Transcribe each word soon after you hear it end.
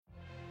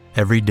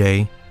Every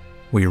day,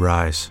 we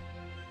rise,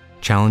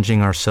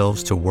 challenging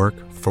ourselves to work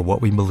for what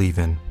we believe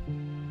in.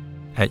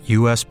 At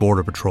U.S.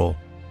 Border Patrol,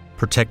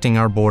 protecting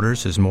our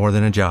borders is more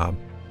than a job.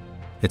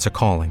 It's a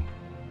calling.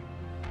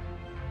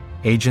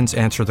 Agents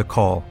answer the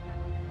call,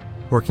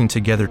 working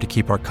together to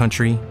keep our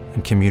country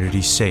and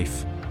communities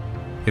safe.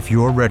 If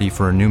you're ready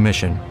for a new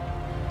mission,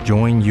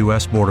 join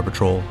U.S. Border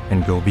Patrol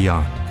and go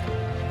beyond.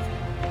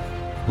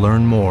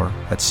 Learn more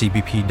at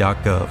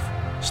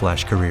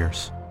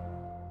cbp.gov/careers.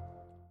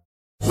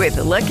 With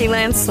the Lucky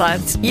Land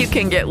Slots, you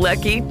can get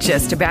lucky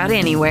just about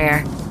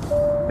anywhere.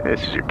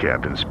 This is your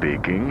captain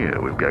speaking.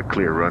 We've got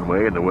clear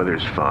runway and the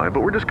weather's fine,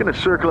 but we're just going to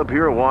circle up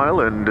here a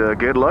while and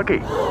get lucky.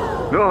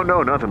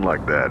 No, nothing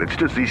like that. It's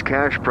just these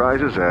cash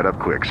prizes add up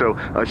quick. So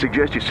I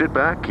suggest you sit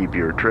back, keep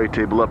your tray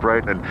table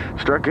upright, and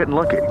start getting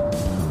lucky.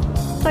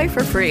 Play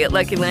for free at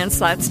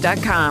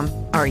LuckyLandSlots.com.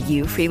 Are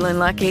you feeling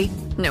lucky?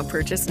 No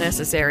purchase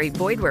necessary.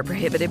 Void where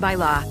prohibited by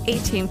law.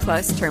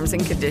 18+ terms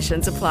and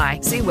conditions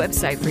apply. See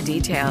website for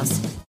details.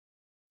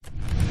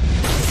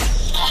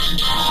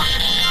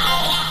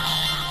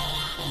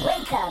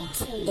 Welcome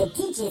to the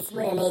DJ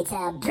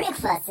Spudanator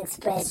Breakfast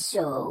Express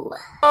Show.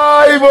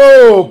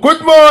 Ivo,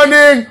 good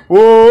morning.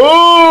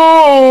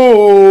 Whoa.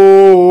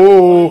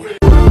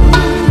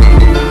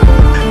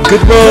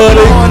 Good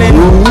morning.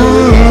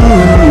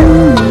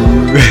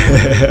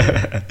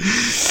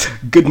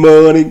 Good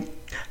morning.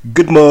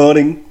 Good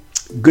morning.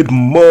 Good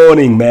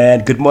morning,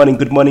 man. Good morning.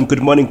 Good morning.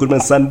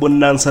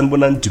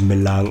 Sanbunan,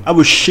 Dumelang.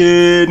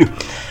 Abushin.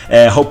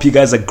 Hope you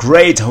guys are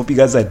great. Hope you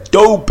guys are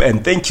dope.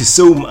 And thank you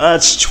so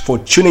much for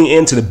tuning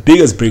in to the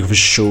biggest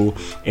breakfast show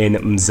in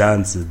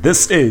Mzansi.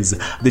 This is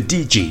the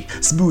DJ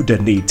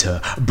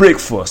Spudanator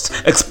Breakfast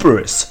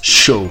Express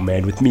Show,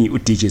 man. With me,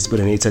 with DJ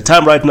Spudanator.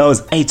 Time right now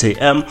is 8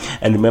 a.m.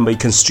 And remember, you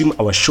can stream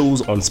our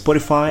shows on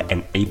Spotify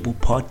and Apple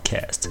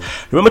Podcast.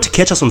 Remember to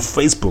catch us on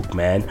Facebook,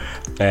 man,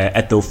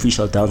 at the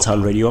official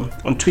Downtown Radio.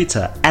 On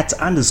Twitter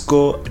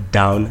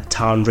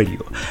 @_Downtown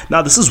Radio.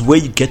 Now this is where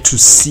you get to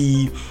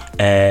see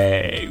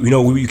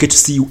you get to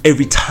see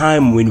every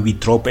time when we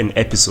drop an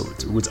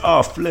episode. With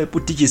flip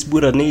with DJ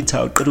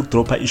Spudanator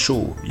drop a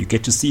show. You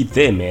get to see it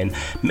there, man.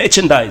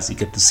 Merchandise, you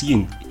get to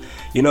see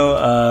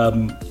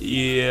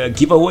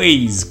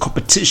giveaways,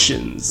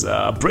 competitions,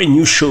 brand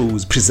new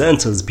shows,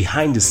 presenters,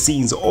 behind the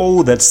scenes,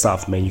 all that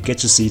stuff, man. You get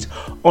to see it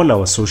on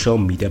our social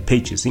media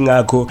pages.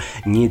 Ingako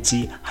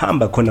ngithi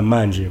hamba khona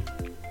manje.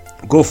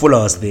 Go follow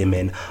us there,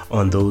 man,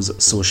 on those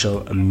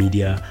social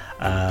media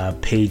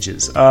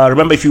pages.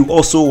 Remember, if you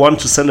also want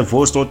to send a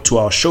voice note to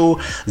our show,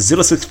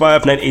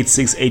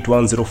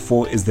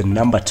 065-986-8104 is the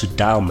number to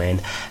dial,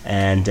 man.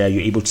 And you're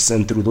able to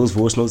send through those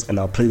voice notes, and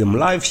I'll play them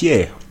live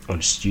here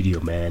on studio,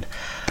 man.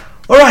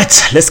 All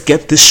right, let's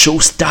get this show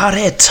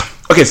started.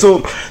 Okay,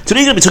 so today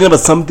you're going to be talking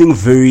about something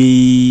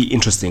very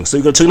interesting. So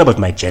you're going to be talking about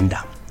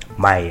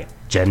my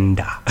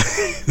gender.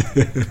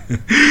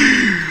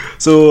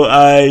 So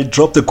I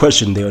dropped a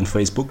question there on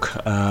Facebook.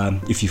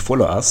 If you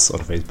follow us on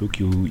Facebook,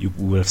 you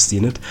will have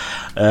seen it.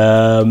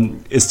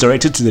 It's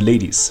directed to the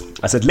ladies.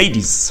 I said,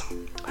 ladies,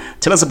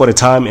 tell us about a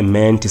time a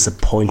man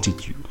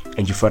disappointed you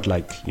and you felt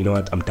like, you know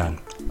what, I'm done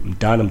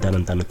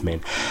with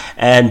men.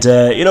 And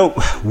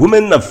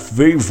women are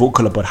very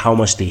vocal about how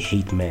much they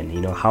hate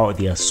men, how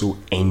they are so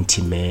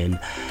anti-men.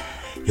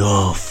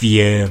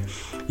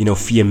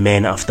 Fear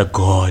men after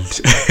God.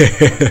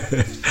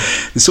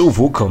 They're so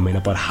vocal, man,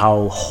 about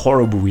how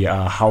horrible we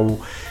are, how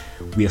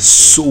we are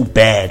so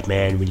bad,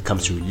 man, when it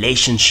comes to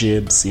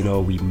relationships.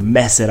 We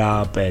mess it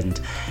up and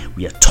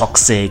we are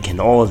toxic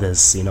and all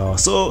this,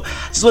 So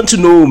I just want to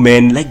know,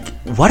 man, like,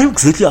 what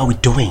exactly are we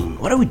doing?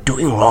 What are we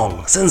doing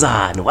wrong?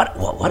 Senzan,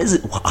 what is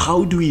it?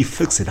 How do we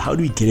fix it? How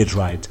do we get it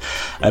right?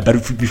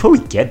 But before we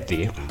get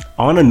there,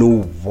 I want to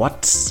know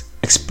what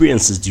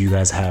experiences do you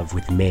guys have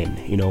with men,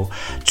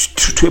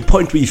 to a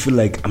point where you feel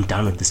like, I'm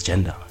done with this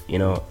gender,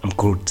 I'm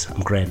good, I'm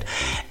grand.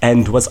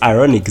 And what's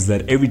ironic is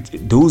that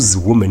those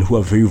women who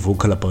are very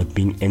vocal about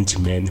being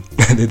anti-men,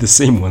 they're the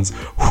same ones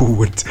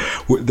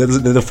they're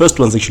the first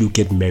ones actually who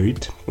get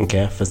married.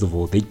 Okay, first of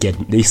all, they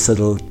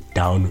settle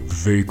down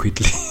very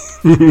quickly.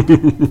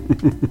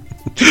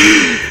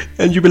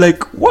 And you'll be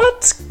like,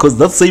 what? Because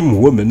that same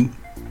woman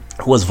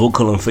who was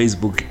vocal on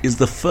Facebook is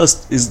the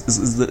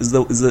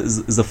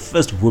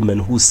first woman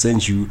who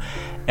sends you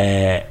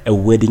a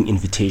wedding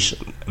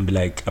invitation and be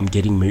like, I'm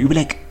getting married. You'll be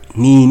like,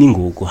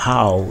 Ningo,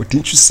 how?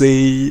 Didn't you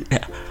say,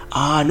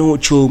 no,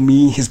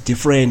 Chomi, he's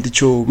different,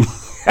 Chomi.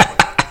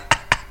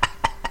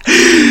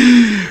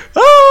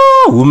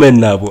 Women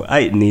now,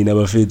 I don't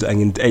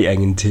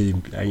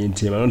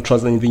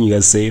trust anything you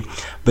guys say.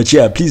 But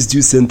yeah, please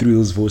do send through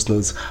those voice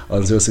notes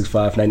on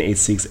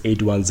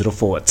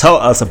 065-986-8104. Tell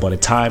us about a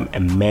time a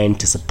man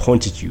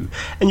disappointed you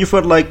and you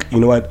felt like, you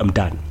know what, I'm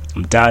done.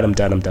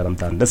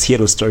 Let's hear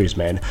those stories,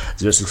 man.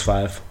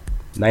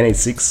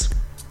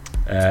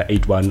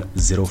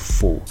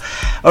 065-986-8104.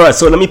 Alright,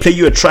 so let me play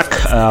you a track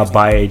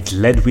by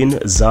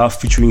Ledwin Zar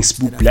featuring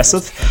Spook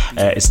Blessed.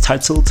 It's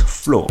titled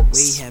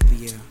Flaws.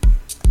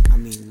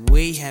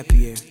 Way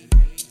happier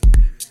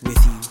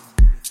with you.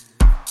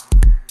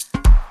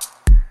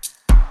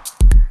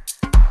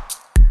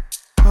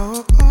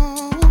 Oh,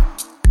 oh.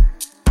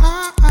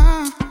 Ah,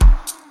 ah.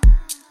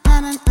 Na,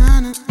 na, na,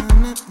 na, na,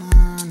 na,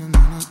 na, na,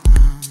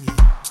 yeah.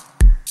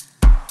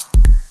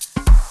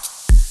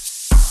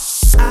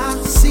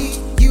 I see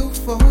you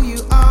for who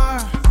you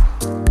are,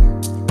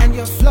 and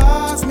your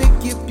flaws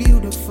make you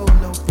beautiful,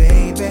 oh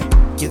baby.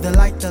 You're the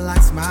light that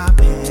lights my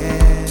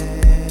path.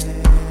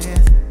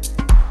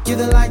 You're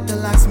the light that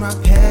lights my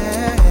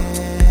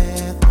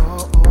path.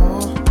 Oh,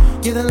 oh.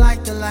 You're the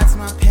light that lights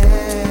my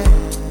path.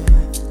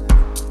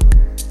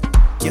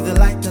 You're the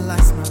light that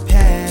lights my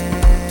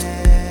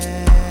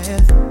path.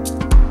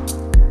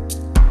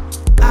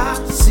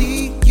 I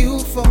see you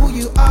for who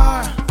you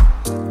are,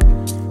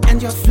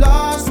 and your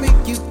flaws make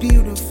you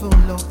beautiful,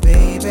 oh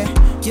baby.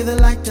 You're the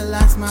light that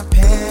lights my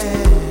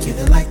path. You're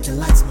the light that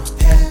lights my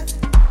path.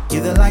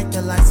 You're the light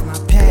that lights my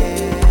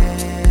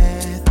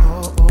path.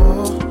 Oh,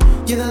 oh.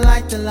 You're the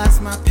light that lights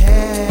my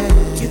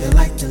path. You're the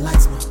light that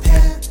lights my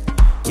path.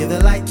 You're the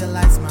light that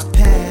lights my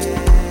path.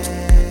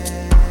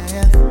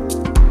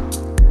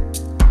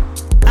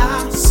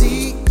 I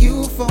see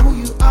you for who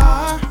you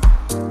are,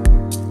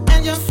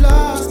 and your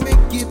flaws make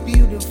you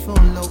beautiful,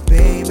 oh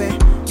baby.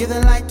 You're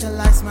the light that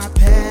lights my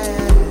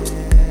path.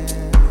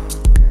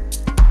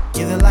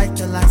 You're the light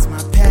that lights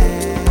my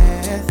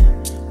path.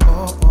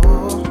 Oh,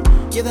 oh.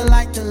 You're the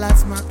light that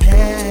lights my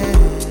path.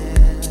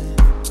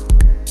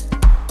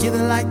 You're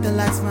the light that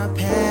lights my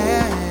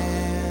path.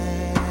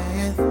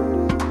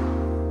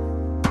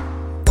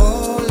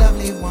 Oh,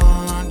 lovely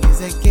one,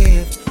 you're a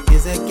gift.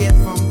 You're a gift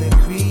from the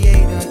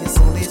Creator. Your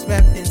soul is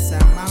wrapped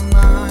inside my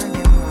mind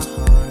and my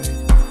heart.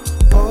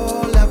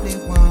 Oh, lovely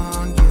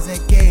one, you're a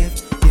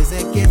gift. You're a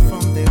gift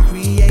from the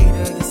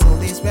Creator. Your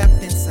soul is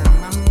wrapped inside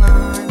my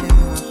mind and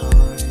my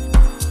heart.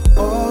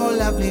 Oh,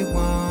 lovely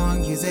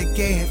one, you're a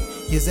gift.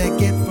 You're a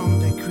gift from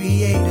the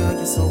Creator.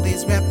 Your soul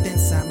is wrapped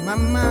inside my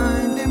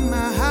mind and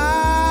my heart.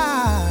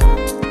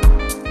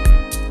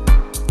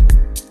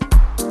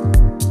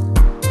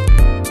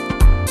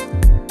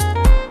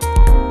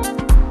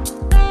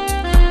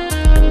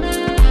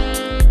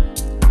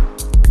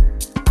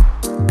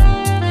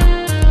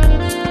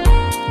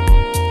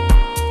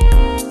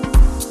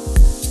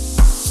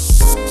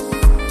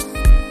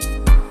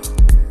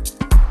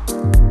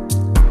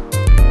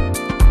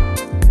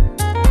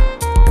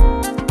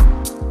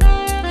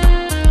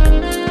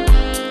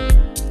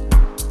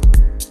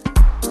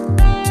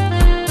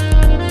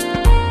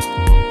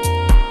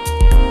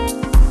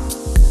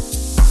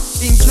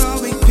 Been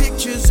drawing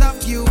pictures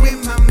of you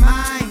in my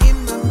mind.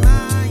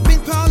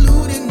 Been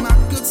polluting my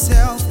good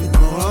self with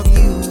more of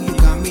you. You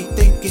got me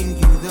thinking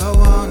you the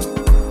one.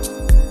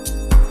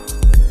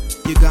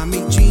 You got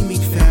me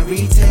dreaming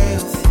fairy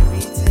tales.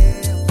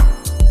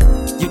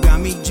 You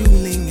got me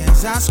drooling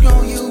as I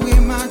scroll you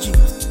in my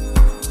dreams.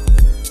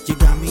 You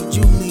got me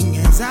drooling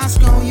as I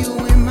scroll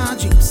you in my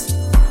dreams.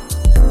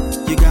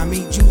 You got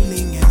me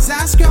drooling as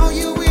I scroll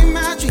you in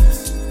my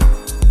dreams.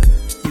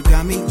 You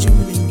got me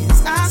drooling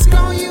as I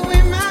scroll you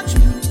in my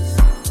dreams,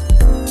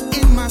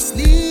 in my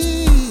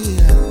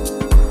sleep.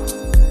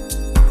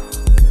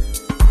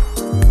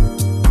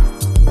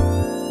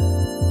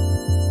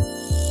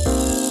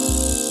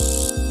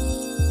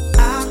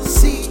 I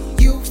see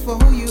you for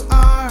who you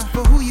are,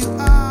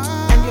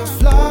 and your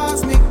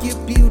flaws make you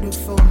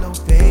beautiful, oh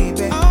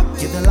baby.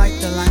 You're the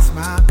light that lights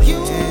my path.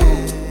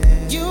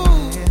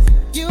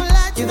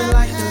 You're the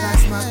light that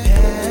lights my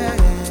path.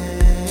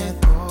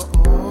 Oh,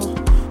 oh.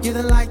 You're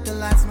the light that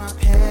lights my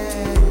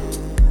path.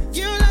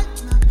 You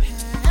light my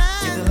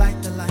path. You're the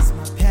light that lights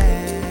my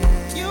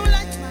path. You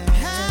light my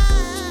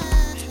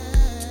path.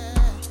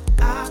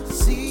 I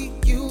see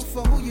you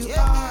for who you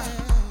are,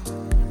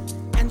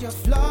 and your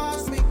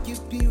flaws make you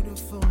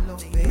beautiful, oh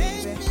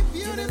baby.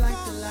 You're the light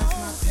that lights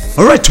my path.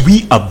 Alright,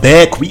 we are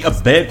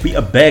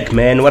back,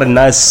 man. What a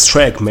nice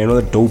track, man.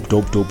 What a dope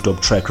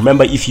track.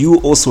 Remember, if you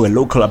also a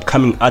local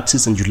upcoming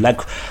artist and you'd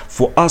like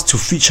for us to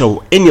feature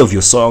any of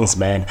your songs,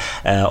 man,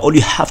 all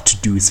you have to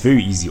do is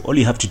very easy. All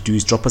you have to do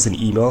is drop us an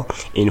email,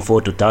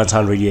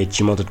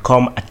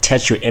 info@downtownradio@gmail.com,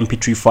 attach your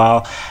MP3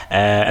 file,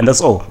 and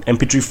that's all.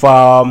 MP3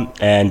 file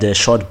and a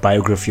short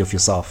biography of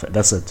yourself.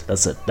 That's it.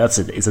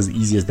 It's as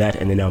easy as that.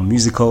 And then our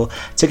musical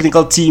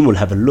technical team will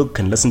have a look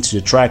and listen to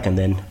the track, and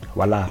then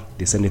voila,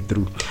 they send it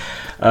through.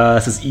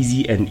 It's as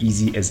easy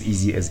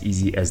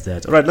as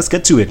that. All right, let's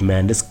get to it,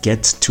 man. Let's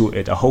get to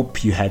it. I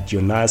hope you had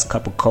your nice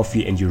cup of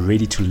coffee and you're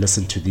ready to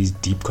listen to these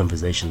deep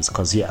conversations,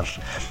 because yeah,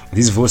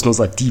 these voice notes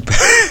are deep.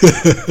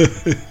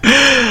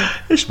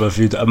 Ish,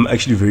 Buffett. I'm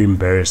actually very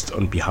embarrassed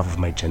on behalf of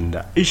my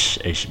gender.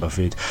 Ish,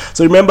 Buffett.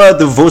 So remember,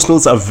 the voice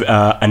notes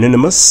are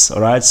anonymous.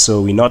 All right,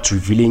 so we're not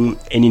revealing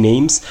any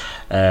names.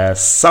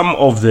 Some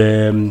of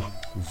the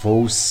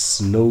voice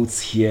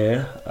notes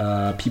here,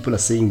 people are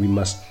saying we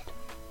must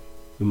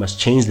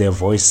change their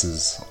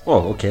voices.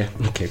 Oh, okay,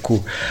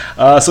 cool.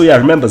 So yeah,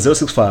 remember,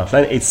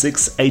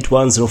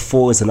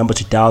 065-986-8104 is the number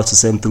to dial to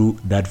send through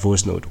that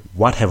voice note.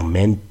 What have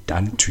men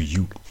done to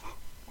you?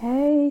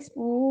 Hey,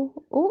 Smooth.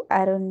 Oh,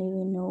 I don't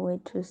even know where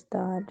to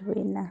start,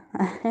 Rina.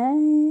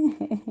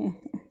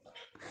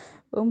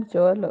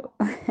 Jolo.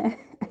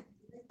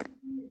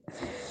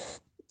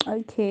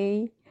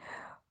 Okay,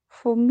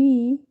 for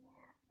me,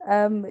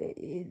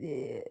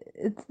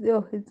 it's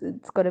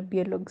gonna be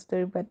a long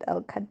story, but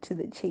I'll cut to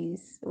the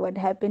chase. What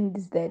happened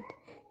is that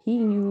he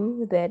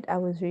knew that I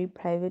was very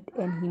private,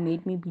 and he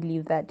made me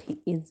believe that he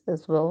is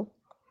as well,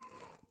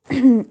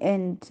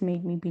 and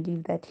made me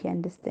believe that he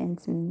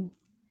understands me.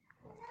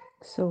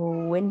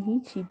 So when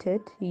he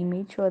cheated, he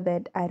made sure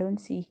that I don't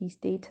see his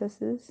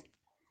statuses,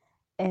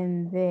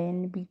 and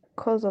then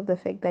because of the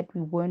fact that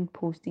we weren't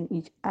posting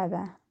each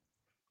other,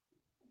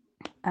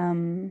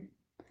 um,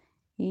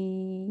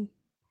 he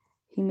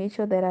he made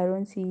sure that I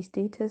don't see his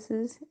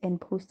statuses and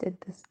posted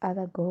this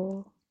other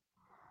girl.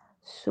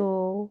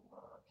 So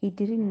he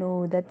didn't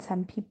know that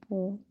some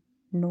people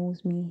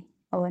knows me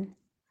on.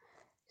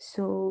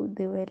 So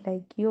they were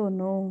like, "Yo,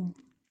 no,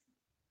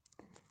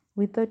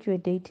 we thought you were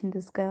dating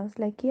this guy." I was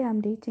like, "Yeah,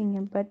 I'm dating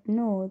him, but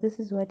no, this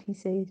is what he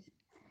says.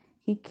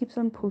 He keeps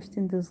on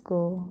posting this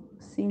girl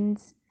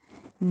since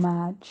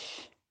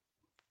March.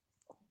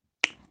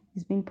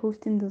 He's been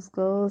posting this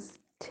girl,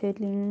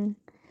 telling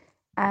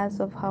us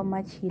of how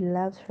much he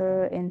loves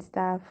her and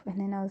stuff." And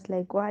then I was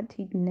like, "What?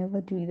 He'd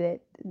never do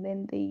that." And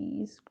then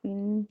they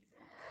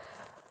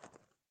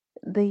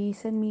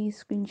sent me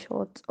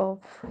screenshots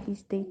of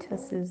his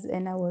statuses,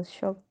 and I was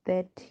shocked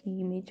that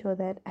he made sure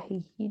that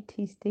I hid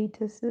his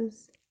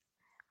statuses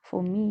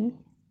for me.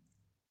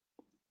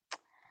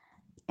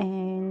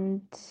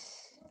 And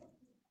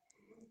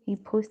he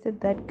posted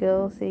that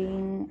girl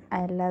saying,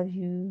 "I love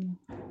you,"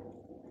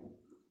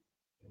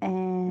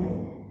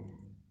 and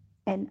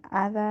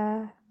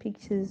other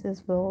pictures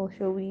as well,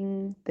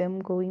 showing them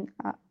going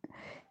up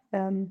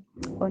on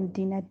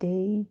dinner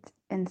dates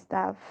and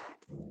stuff.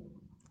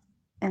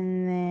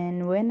 And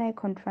then when I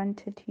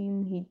confronted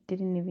him, he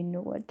didn't even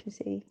know what to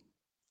say.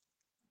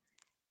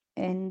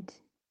 And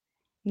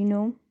you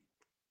know,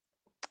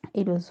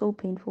 it was so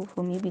painful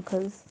for me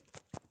because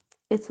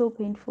it's so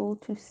painful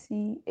to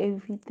see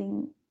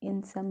everything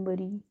in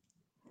somebody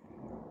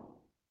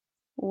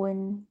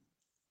when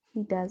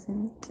he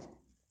doesn't.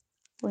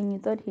 When you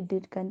thought he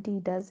did, Kanti, he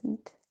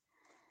doesn't.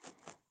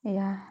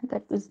 Yeah,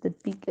 that was the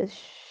biggest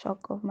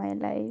shock of my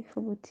life.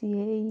 But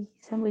hey,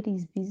 somebody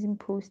is busy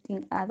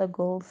posting other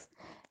girls.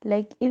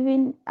 Like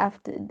even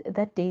after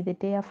that day, the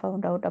day I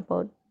found out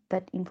about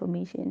that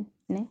information,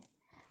 ne?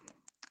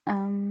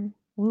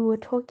 We were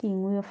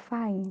talking, we were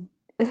fine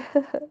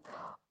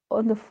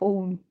on the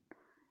phone.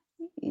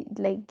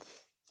 Like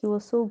he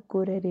was so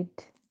good at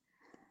it.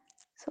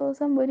 So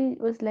somebody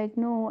was like,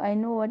 "No, I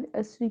know what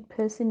a sweet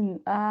person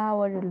you are,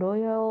 what a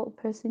loyal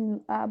person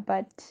you are,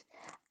 but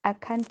I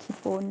can't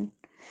keep on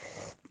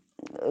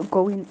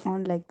going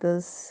on like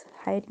this,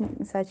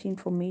 hiding such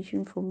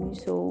information from you.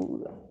 So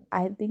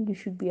I think you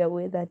should be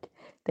aware that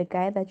the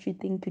guy that you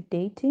think you're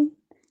dating,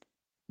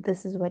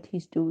 this is what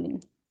he's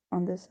doing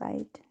on the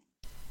side."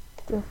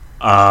 So,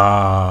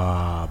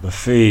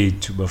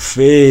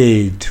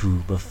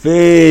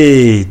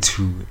 Buffet.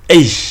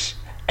 Eish.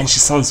 And she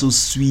sounds so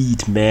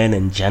sweet, man,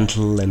 and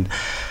gentle, and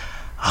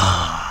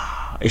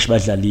ish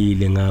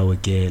badlalile ngawe,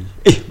 girl.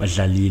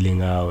 Badlalile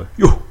ngawe.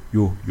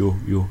 Yo.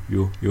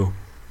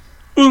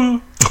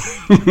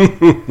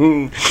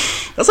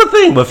 That's the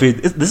thing,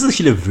 Buffet. This is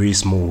actually a very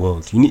small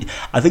world.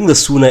 I think the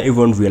sooner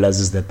everyone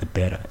realizes that, the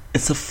better.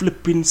 It's a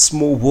flipping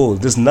small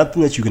world. There's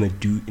nothing that you're gonna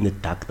do in the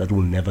dark that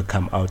will never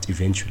come out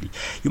eventually.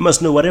 You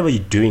must know whatever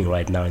you're doing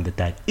right now in the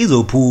dark is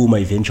opuma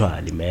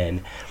eventually,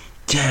 man.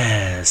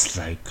 Just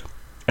like,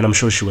 and I'm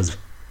sure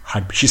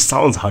she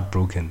sounds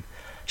heartbroken.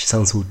 She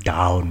sounds so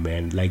down,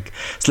 man. Like,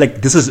 it's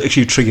like this is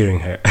actually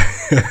triggering her.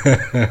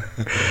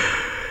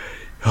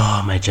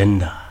 Oh, my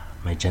gender.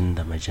 Hardy,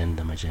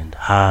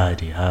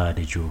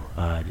 Joe,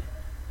 hardy.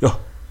 Yo.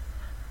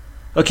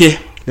 Okay,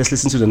 let's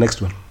listen to the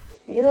next one.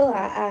 You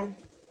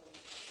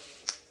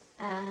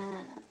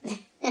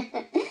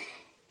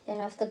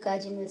you're off the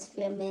Guardian's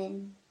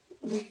Flamin.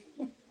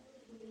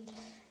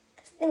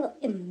 They'll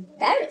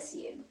embarrass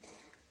you.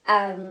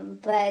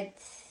 But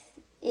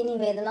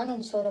anyway, the long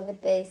and short of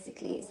it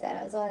basically is that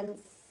I was on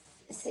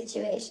a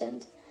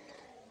situation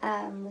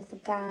with a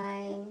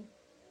guy.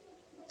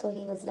 Thought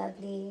he was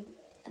lovely.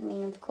 I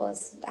mean, of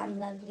course, I'm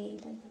lovely,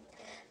 like,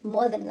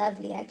 more than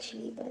lovely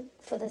actually. But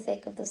for the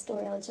sake of the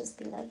story, I'll just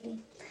be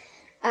lovely.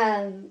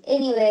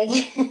 Anyway,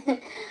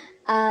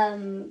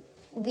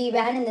 we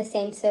ran in the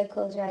same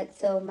circles, right?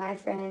 So my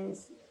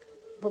friends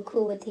were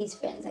cool with his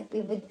friends. Like we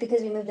would,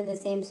 because we moved in the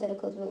same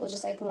circles, we were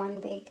just like one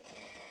big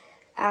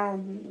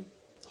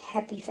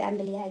happy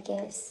family, I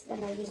guess.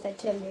 And I use that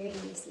term very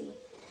loosely.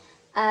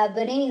 But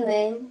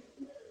anyway,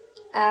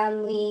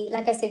 we,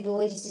 like I said, we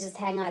always used to just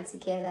hang out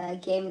together,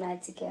 game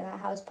night together,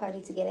 house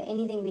party together.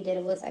 Anything we did,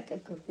 it was like a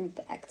group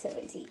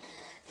activity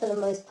for the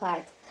most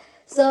part.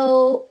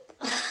 So,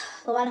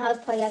 for one house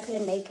party, I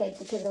couldn't make it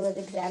because it was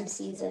exam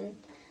season.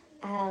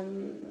 I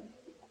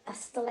was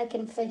still like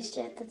in first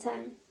year at the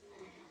time.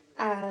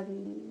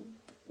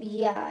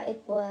 Yeah,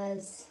 it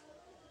was,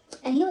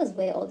 and he was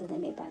way older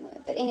than me, by the way.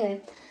 But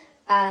anyway,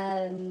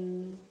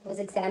 it was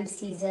exam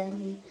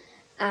season.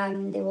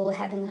 They were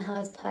having a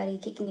house party,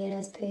 kicking it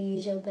as per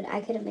usual, but I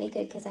couldn't make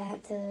it because I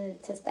had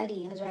to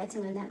study. I was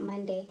writing on that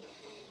Monday.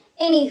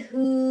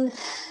 Anywho,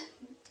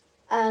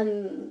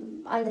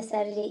 on the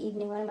Saturday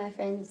evening, one of my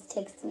friends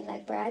texted me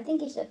like, bro, I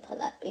think you should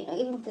pull up,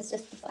 even if it's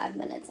just for 5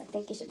 minutes, I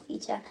think you should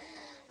feature.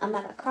 I'm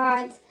like, I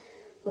can't,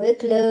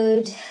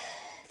 workload,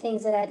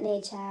 things of that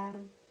nature.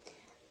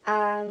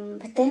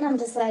 But then I'm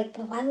just like,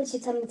 but why would she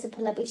tell me to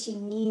pull up if she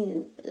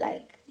knew,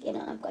 like,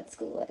 I've got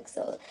schoolwork,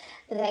 so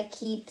that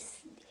keeps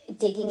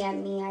digging at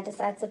me. I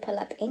decided to pull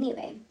up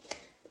anyway. I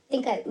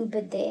think I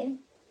Ubered there.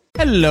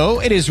 Hello,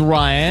 it is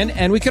Ryan,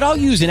 and we could all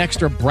use an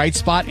extra bright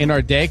spot in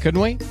our day, couldn't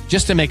we?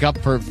 Just to make up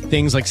for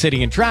things like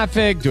sitting in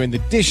traffic, doing the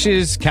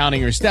dishes, counting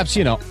your steps,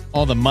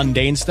 all the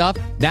mundane stuff.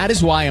 That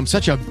is why I'm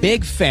such a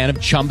big fan of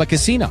Chumba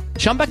Casino.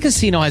 Chumba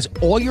Casino has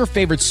all your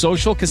favorite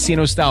social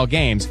casino-style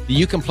games that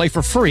you can play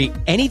for free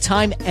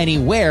anytime,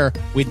 anywhere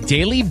with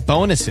daily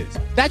bonuses.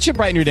 That should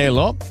brighten your day a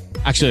little.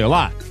 Actually, a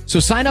lot.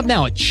 So sign up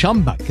now at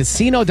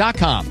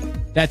ChumbaCasino.com.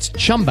 That's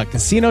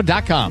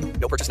ChumbaCasino.com.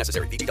 No purchase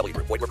necessary. VGW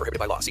Group. Void where prohibited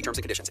by law. See terms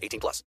and conditions.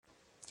 18+.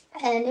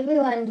 And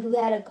everyone who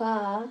had a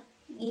car,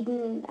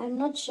 even, I'm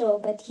not sure,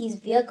 but his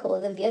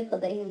vehicle, the vehicle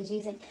that he was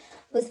using,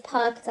 was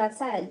parked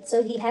outside.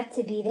 So he had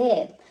to be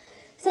there.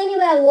 So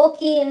anyway, I walk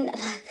in,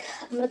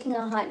 I'm looking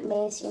a hot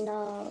mess, I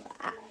was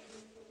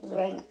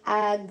wearing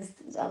Uggs.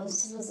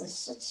 It was a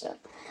shit show.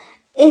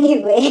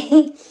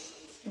 Anyway,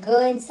 go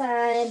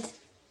inside,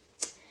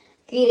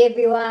 greet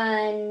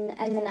everyone,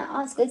 and then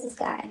I ask, where's this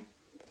guy?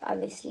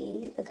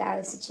 Obviously, the guy I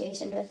was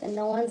situationed with, and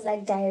no one's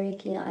like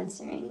directly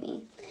answering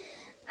me.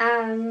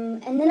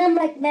 And then I'm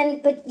like,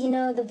 man, but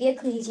the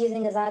vehicle he's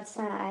using is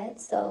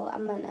outside, so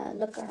I'm gonna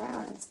look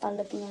around, start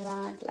looking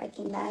around. Like,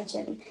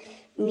 imagine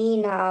me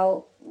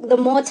now. The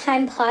more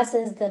time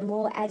passes, the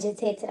more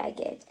agitated I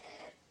get.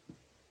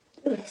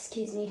 Ooh,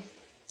 excuse me.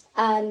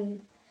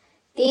 Then,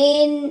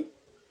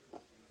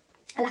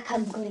 like,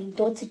 I'm going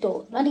door to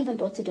door, not even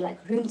door to door, like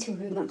room to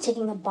room. I'm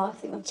checking the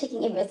bathroom, I'm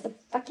checking everywhere. It's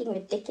fucking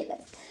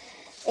ridiculous.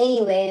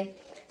 Anyway,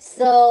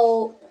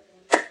 so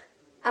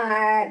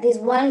there's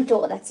one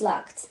door that's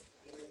locked,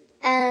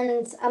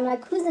 and I'm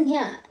like, who's in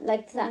here?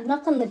 Like, I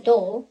knock on the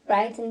door,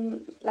 right?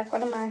 And like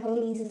one of my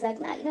homies is like,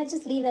 nah,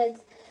 just leave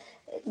it,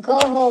 go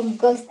home,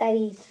 go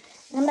study.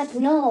 And I'm like,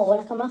 no,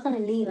 like, I'm not gonna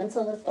leave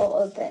until the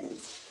door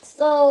opens.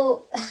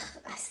 So I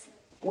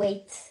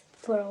wait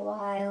for a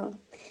while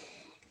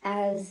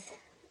as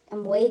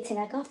I'm waiting,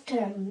 like after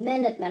a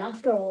minute, man,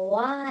 after a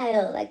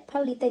while, like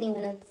probably 30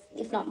 minutes,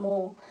 if not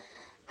more.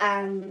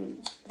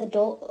 The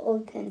door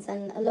opens,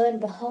 and lo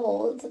and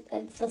behold,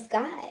 it's this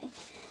guy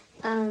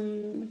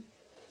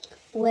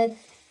with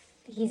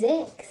his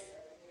ex.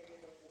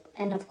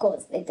 And of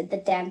course, they did the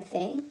damn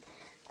thing.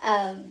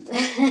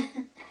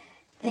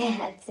 They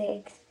had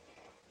sex.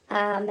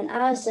 And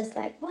I was just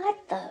like, what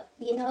the,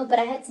 but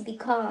I had to be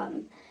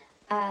calm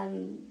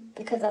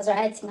because I was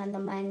writing on the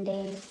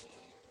Monday.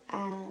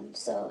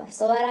 So I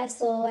saw what I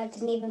saw. I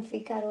didn't even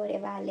freak out or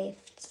whatever. I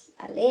left.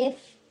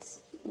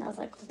 And I was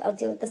like, I'll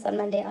deal with this on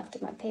Monday after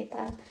my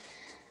paper.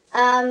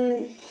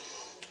 Try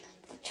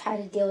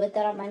to deal with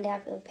that on Monday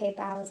after the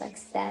paper. I was like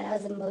sad. I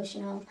was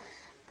emotional.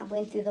 I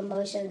went through the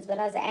motions, but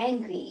I was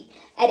angry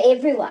at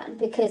everyone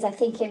because I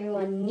think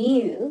everyone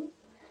knew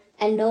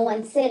and no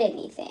one said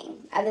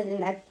anything other than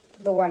that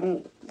the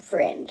one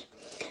friend.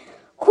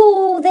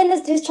 Cool. Then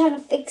this dude's trying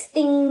to fix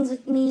things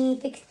with me.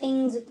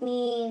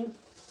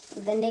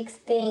 The next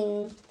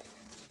thing,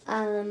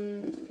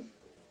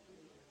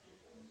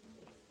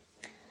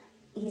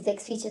 his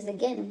ex features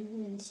again,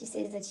 and she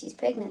says that she's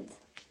pregnant.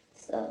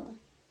 So,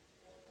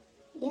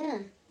 yeah,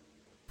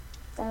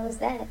 that was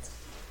that.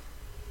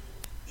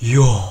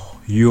 Yo,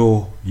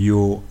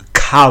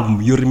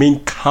 calm. You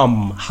remain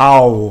calm.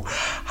 How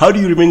do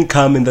you remain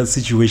calm in that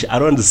situation? I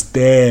don't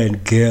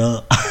understand,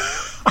 girl.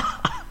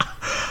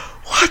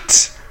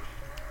 What?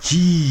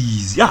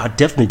 Jeez. Yeah,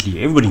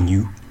 definitely. Everybody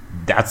knew.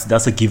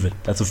 That's a given.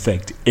 That's a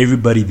fact.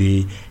 Everybody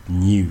there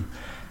knew.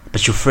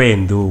 But your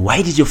friend, though,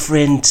 why did your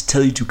friend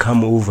tell you to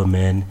come over,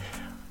 man?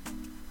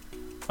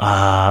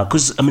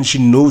 Because, she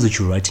knows that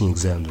you're writing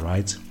exams,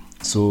 right?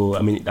 So,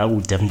 that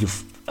would definitely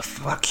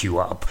fuck you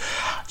up.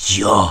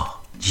 Yo,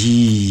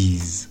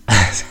 jeez.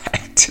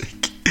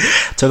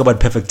 Talk about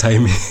perfect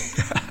timing.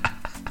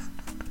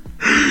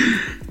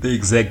 The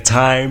exact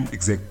time,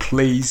 exact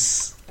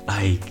place.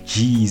 Like,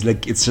 jeez,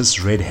 like, it's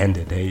just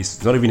red-handed. Eh?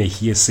 It's not even a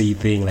hearsay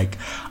thing. Like,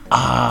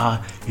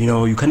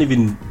 you can't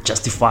even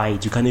justify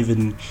it. You can't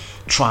even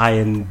try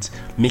and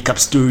make up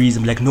stories.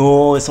 I'm like,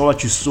 no, it's not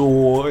what you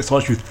saw. It's not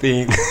what you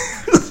think.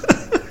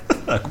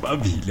 Like,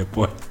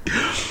 boy.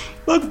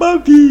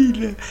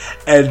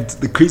 And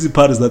the crazy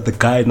part is that the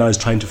guy now is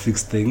trying to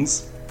fix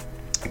things.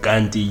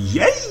 And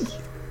yay.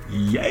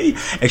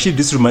 Actually,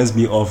 this reminds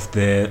me of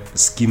the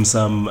Skeem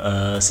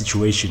Saam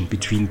situation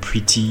between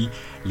Pretty,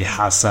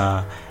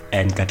 Lehasa,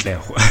 and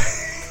Katleho.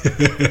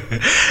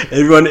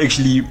 Everyone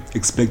actually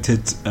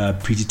expected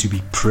Pretty to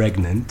be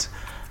pregnant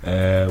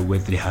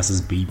with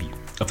Lehasa's baby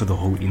after the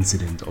whole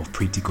incident of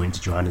Pretty going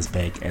to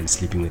Johannesburg and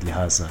sleeping with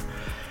Lehasa.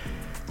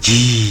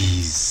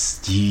 Jeez.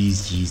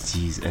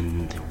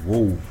 And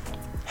whoa,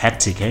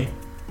 hectic, eh?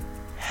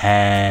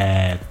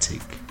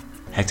 Hectic.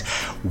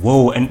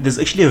 Whoa, and there's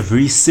actually a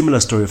very similar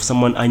story of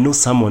someone. I know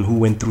someone who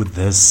went through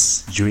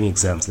this during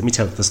exams. Let me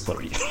tell you this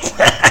story.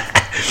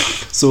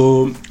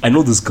 So I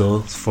know this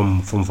girl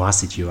from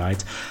varsity,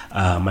 right?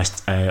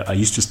 I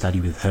used to study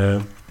with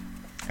her.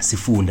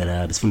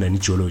 Sifunda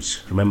geology.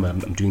 Remember,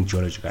 I'm doing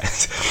geology,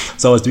 guys.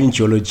 So I was doing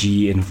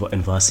geology in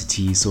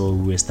varsity. So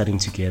we were studying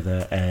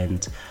together,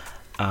 and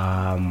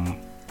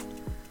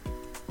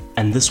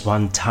this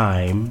one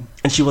time,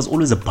 and she was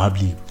always a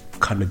bubbly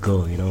kind of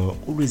girl, you know,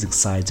 always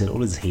excited,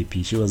 always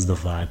happy. She was the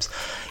vibes,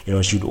 you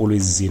know. She'd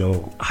always, you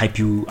know, hype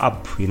you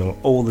up, you know,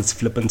 all this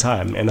flipping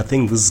time. And I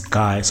think this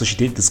guy, so she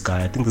dated this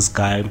guy. I think this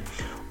guy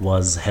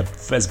was her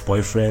first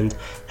boyfriend,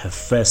 her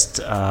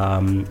first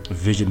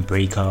vision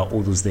breaker,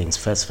 all those things.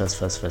 First.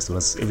 It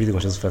was, everything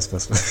was just first.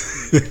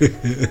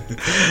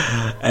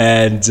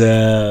 And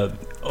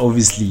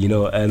obviously, you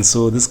know, and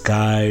so this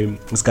guy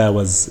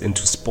was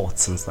into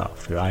sports and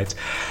stuff, right?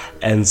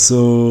 And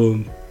so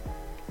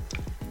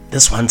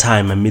this one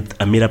time I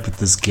meet up with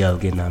this girl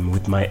again. I'm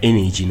with my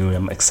energy, you know,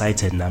 I'm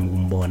excited and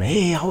I'm going,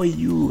 hey, how are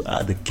you?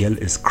 The girl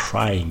is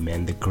crying,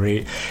 man.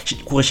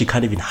 She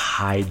can't even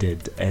hide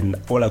it, and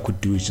all I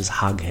could do is just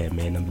hug her,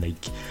 man. I'm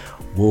like,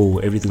 whoa,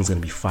 everything's gonna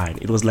be fine.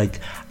 It was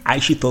like, I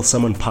actually thought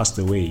someone passed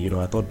away, you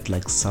know. I thought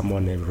like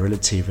someone, a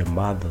relative, a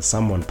mother,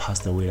 someone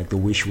passed away. Like the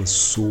way she was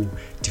so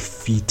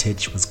defeated,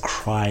 she was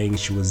crying,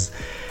 she was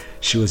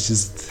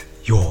just,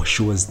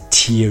 she was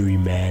teary,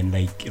 man.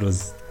 Like it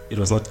was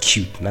not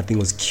cute. Nothing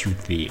was cute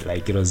there.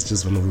 Like it was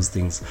just one of those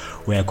things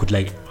where I could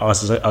like, I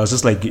was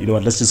just like, you know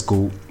what, let's just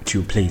go to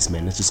your place,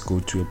 man. Let's just go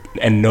to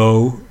and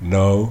no.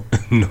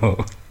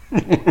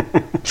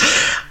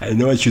 I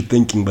know what you're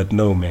thinking, but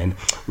no, man.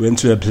 We went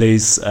to a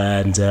place,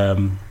 and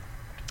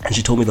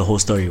she told me the whole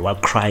story while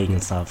crying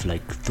and stuff,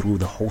 like through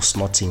the whole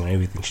snotting and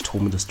everything. She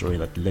told me the story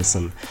that,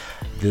 listen,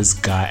 this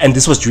guy, and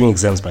this was during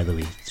exams, by the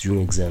way,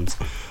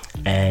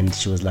 and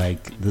she was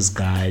like, this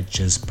guy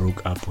just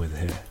broke up with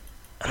her.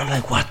 And I'm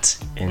like, what?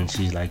 And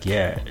she's like,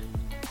 yeah,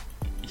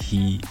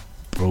 he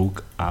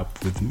broke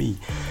up with me.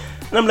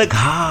 And I'm like,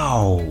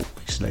 how?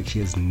 She's like, she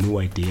has no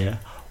idea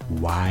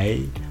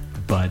why,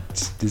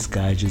 but this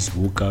guy just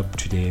woke up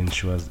today and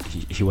he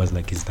was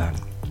like, he's done.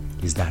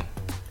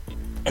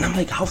 And I'm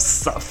like, how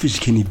selfish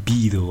can he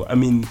be though? I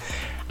mean,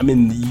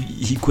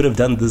 he could have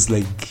done this,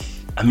 like,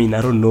 I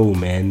don't know,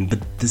 man, but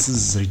this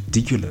is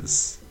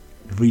ridiculous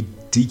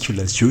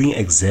during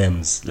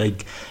exams.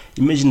 Like,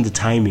 imagine the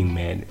timing,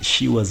 man.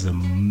 She was a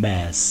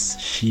mess.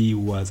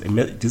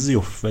 This is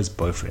your first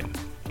boyfriend.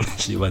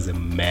 She was a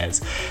mess.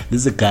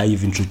 This is a guy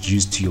you've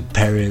introduced to your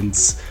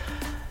parents.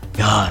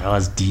 Yeah, that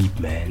was deep,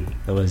 man.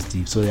 That was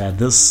deep. So yeah,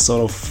 this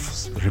sort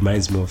of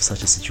reminds me of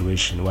such a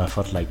situation where I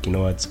felt like, you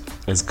know what,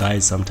 as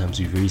guys, sometimes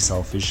we're very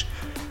selfish.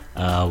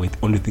 We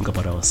only think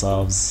about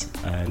ourselves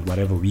and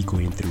whatever we're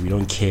going through. We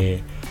don't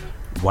care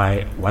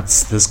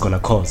what's this gonna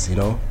cause, you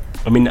know?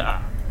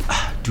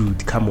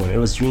 Dude, come on, it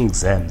was during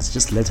exams.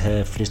 Just let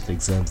her finish the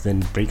exams, then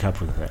break up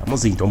with her. I'm not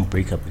saying don't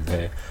break up with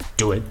her,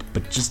 do it,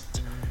 but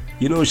just,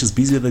 you know, she's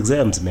busy with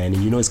exams, man,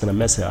 and you know it's gonna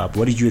mess her up.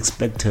 What did you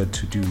expect her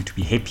to do to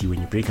be happy when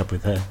you break up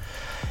with her?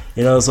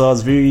 You know, so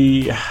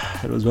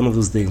it was one of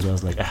those things where I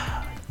was like,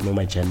 you know,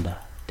 my gender,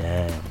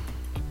 damn.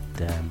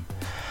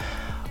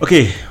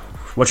 Okay,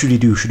 what should we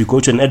do? Should we go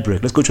to an ad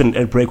break? Let's go to an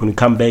ad break. When we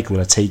come back, we're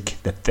gonna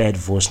take the third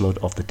voice note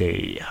of the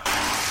day.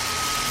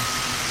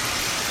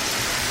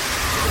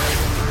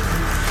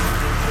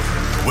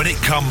 When it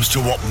comes to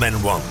what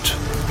men want,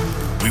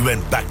 we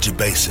went back to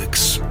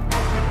basics.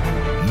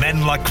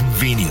 Men like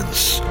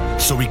convenience,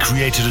 so we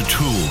created a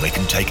tool they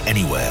can take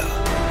anywhere.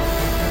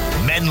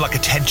 Men like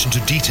attention to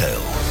detail,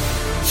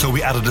 so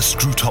we added a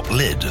screw-top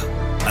lid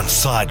and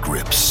side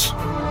grips.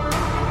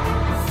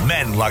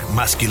 Men like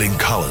masculine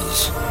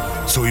colors,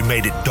 so we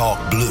made it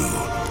dark blue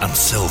and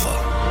silver.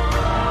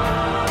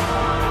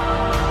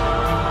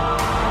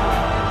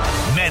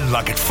 Men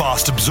like it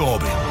fast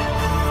absorbing,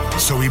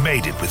 so we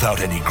made it without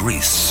any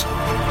grease.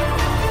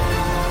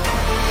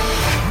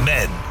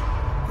 Men,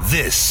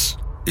 this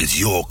is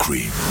your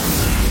cream.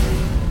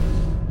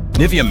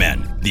 Nivea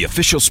Men, the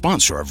official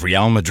sponsor of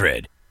Real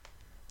Madrid.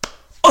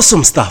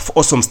 Awesome stuff.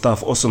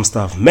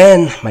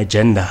 Man, my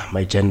gender.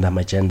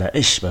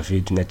 Ish,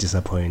 Bafit, not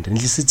disappoint. And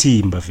this is a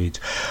team, Bafit.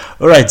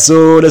 Alright,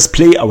 so let's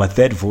play our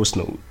third voice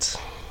note.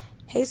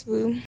 Hey,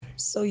 Spoo.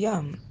 So, yeah,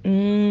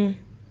 I'm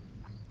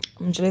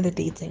enjoying the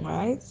dating,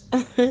 right?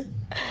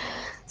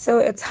 So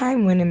a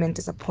time when a man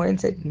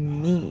disappointed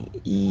me,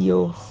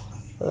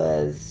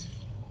 was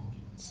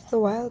a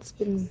while. It's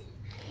been,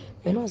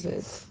 when was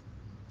it?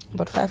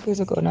 About 5 years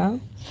ago now.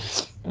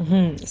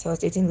 So I was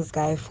dating this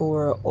guy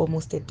for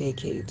almost a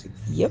decade.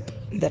 Yep,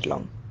 that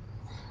long.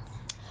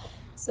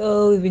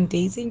 So we've been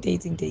dating,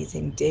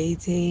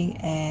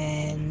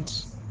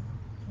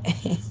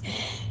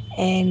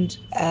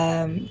 and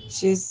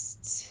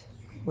just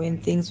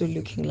when things were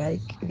looking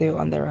like they were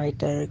on the right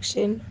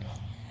direction,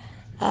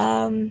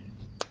 the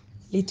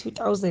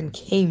 2000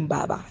 came,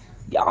 Baba.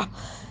 Yeah.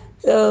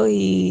 So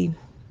he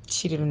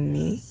cheated on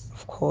me,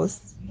 of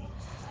course,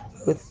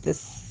 with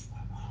this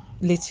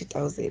little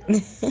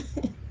 2000.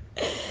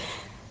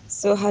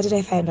 So how did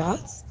I find out?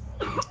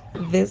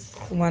 This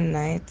one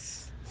night,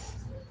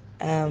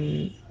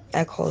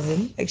 I called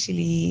him.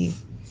 Actually,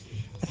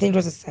 I think it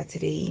was a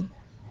Saturday.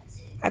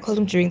 I called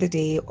him during the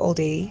day, all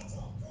day.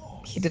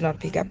 He did not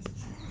pick up.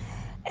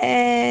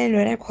 And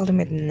when I called him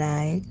at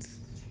night,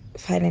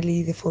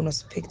 finally the phone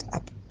was picked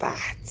up,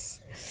 but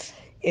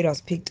it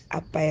was picked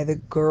up by the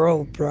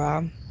girl,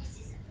 bruh.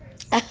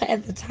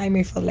 At the time,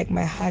 I felt like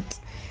my heart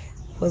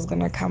was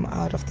gonna come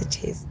out of the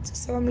chest.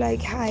 So I'm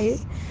like, hi.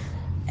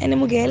 And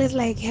Mugel is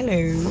like,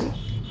 hello.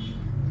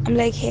 I'm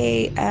like,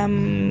 hey,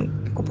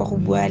 kopa go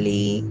bua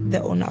le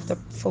the owner of the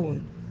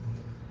phone.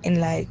 And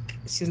like,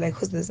 she's like,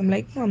 who's this? I'm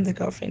like, no, I'm the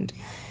girlfriend.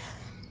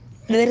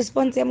 The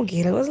response I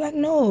was like,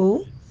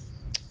 no.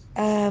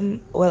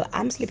 Well,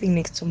 I'm sleeping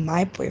next to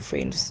my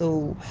boyfriend,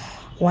 so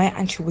why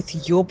aren't you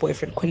with your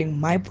boyfriend calling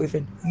my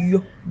boyfriend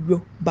yo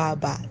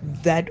baba?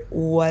 That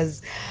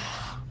was,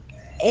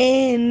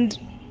 and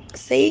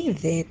saying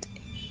that,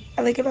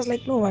 I think it was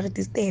like, no, we're at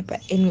this step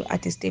and we are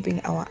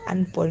disturbing our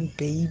unborn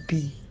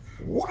baby.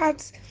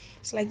 What?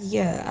 It's like,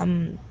 yeah,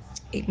 I'm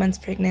 8 months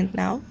pregnant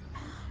now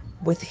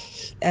with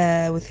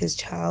his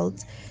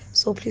child,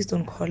 so please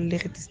don't call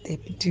it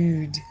disturb,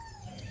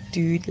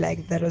 dude.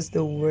 Like, that was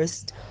the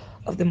worst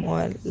of them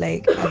all.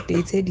 Like, I've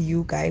dated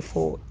you guy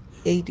for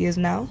 8 years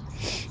now,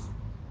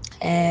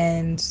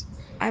 and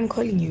I'm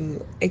calling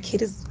you, a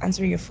kid is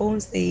answering your phone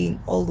saying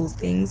all those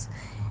things,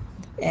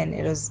 and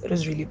it was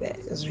really bad.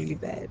 It was really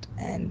bad.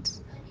 And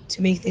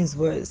to make things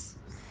worse,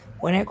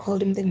 when I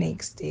called him the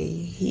next day,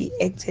 he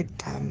acted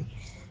dumb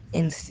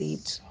and said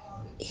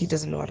he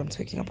doesn't know what I'm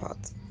talking about.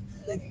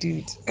 Like,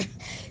 dude.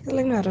 He's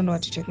like, no, I don't know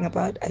what you're talking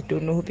about. I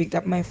don't know who picked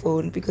up my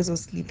phone because I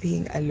was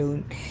sleeping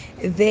alone.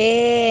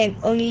 Then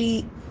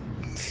only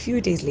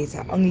few days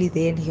later, only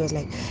then he was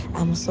like,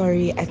 I'm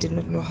sorry, I did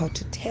not know how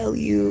to tell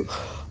you,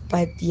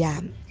 but yeah,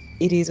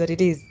 it is what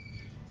it is.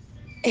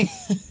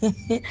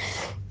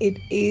 It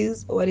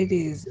is what it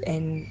is.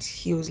 And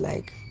he was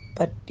like,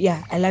 but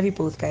yeah, I love you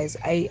both, guys.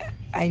 I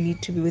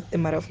need to be with the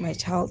mother of my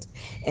child,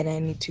 and I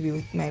need to be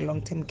with my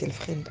long-term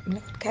girlfriend. I'm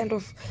like, what kind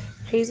of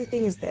crazy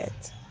thing is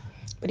that?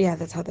 But yeah,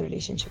 that's how the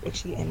relationship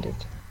actually ended.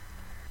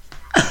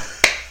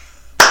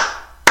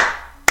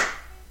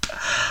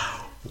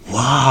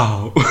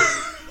 Wow.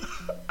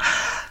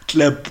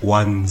 Clap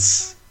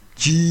once.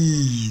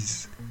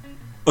 Jeez.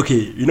 Okay,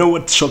 you know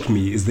what shocked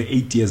me is the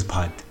 8 years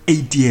part.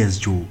 8 years,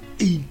 Joe.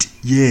 8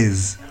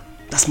 years.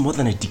 That's more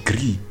than a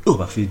degree. Oh,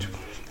 Bafid.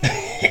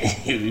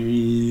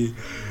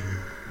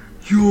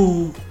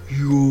 Yo.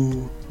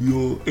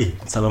 Hey,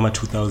 Sabama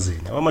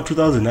 2000. Sabama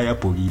 2000, I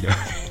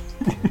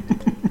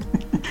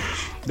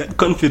that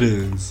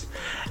confidence.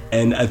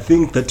 And I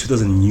think that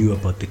 2000 knew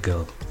about the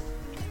girl.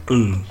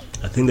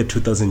 I think that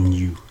 2000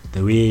 knew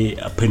the way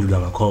a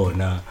pendulum call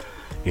now.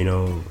 You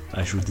know,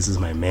 Ashu, this is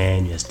my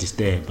man. Yes, this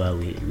there, but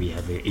we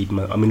have an 8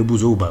 month. I mean,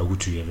 Ubuzoba,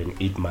 which we have an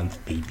 8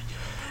 month baby,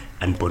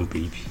 unborn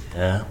baby.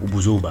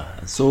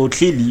 Ubuzoba. So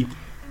clearly,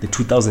 the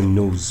 2000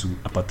 knows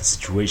about the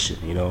situation.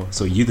 You know,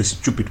 so you're the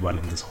stupid one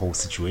in this whole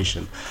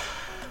situation.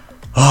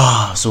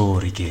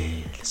 Sorry,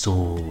 girl.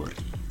 Sorry.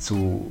 So,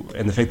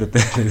 and the fact that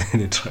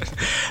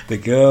the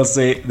girl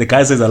say, the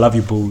guy says, I love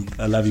you both.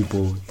 I love you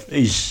both.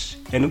 Ish.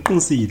 And you can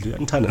see it.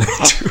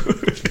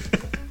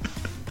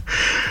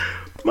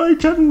 My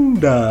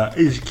chanda,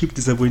 keep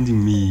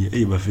disappointing me.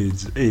 Hey,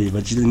 Buffett. Hey,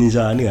 but you didn't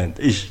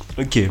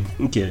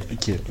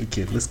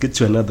Okay. Let's get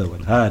to another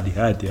one. Hardy.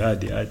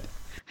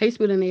 Hey,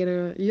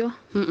 Spudinator. Yo,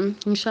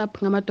 I'm sharp,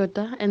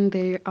 Ngamatota, and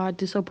they are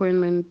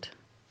disappointment.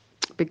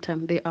 Big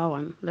time. They are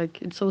one.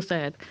 Like, it's so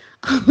sad.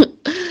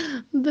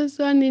 This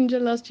one ninja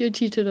last year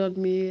cheated on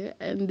me,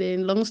 and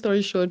then, long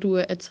story short, we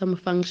were at some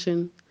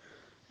function,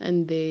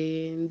 and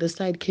then the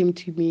side came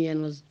to me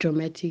and was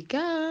dramatic.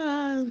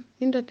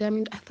 In that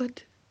time, I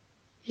thought,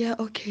 yeah,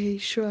 okay,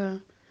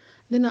 sure.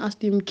 Then I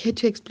asked him, care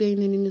to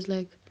explain? And he was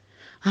like,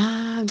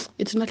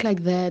 it's not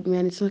like that,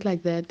 man. It's not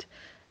like that.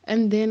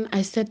 And then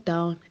I sat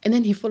down, and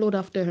then he followed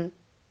after her.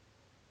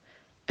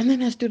 And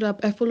then I stood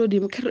up, I followed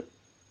him.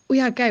 Oh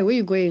yeah, guy, where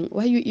you going?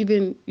 Why are you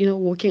even,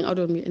 walking out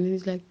on me? And then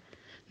he's like,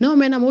 no,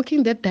 man, I'm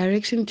walking that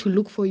direction to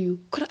look for you.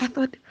 I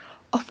thought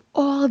of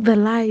all the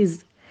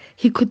lies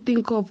he could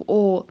think of,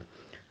 or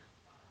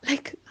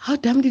like, how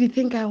dumb did he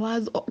think I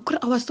was?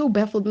 I was so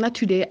baffled. Not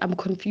today, I'm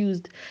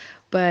confused.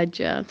 But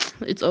yeah,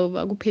 it's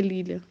over.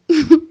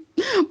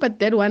 But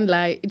that one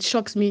lie, it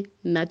shocks me.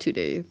 Not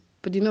today.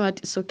 But you know what?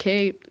 It's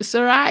okay. It's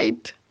all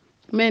right.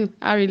 Men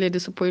are really a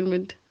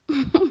disappointment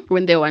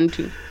when they want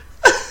to.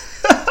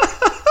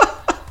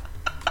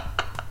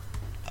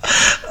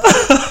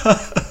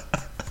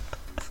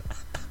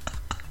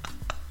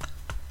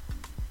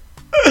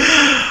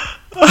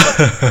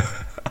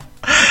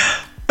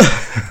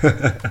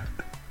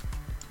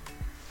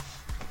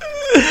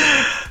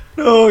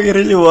 No, he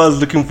really was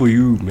looking for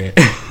you, man.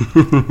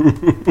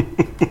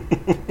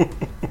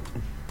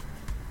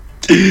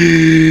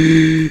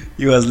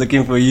 He was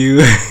looking for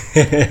you.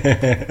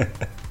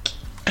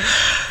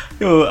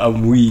 Yo,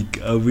 I'm weak.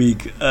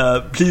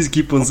 Please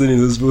keep on sending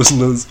those voice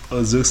notes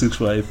on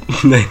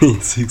 065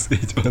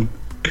 98681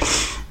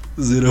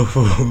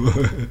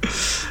 04.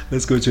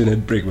 Let's go to a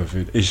net break, my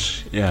friend.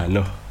 Ish. Yeah,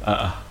 no.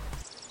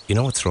 You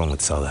know what's wrong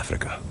with South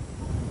Africa?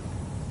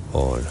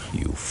 All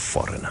you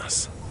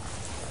foreigners.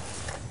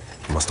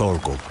 You must all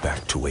go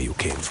back to where you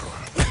came from.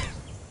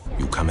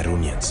 You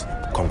Cameroonians,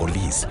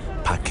 Congolese,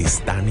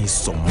 Pakistanis,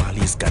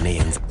 Somalis,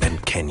 Ghanaians,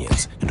 and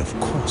Kenyans. And of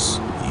course,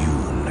 you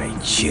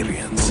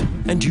Nigerians.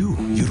 And you,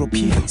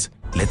 Europeans.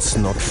 Let's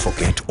not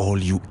forget all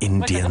you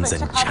Indians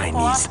and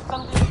Chinese.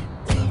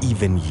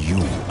 Even you,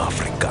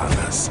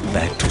 Afrikaners.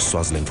 Back to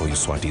Swaziland for you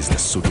Swatis,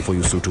 Lesotho for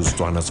you Sotos,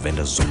 Tswanas,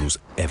 Vendas, Zulus,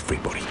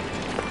 everybody.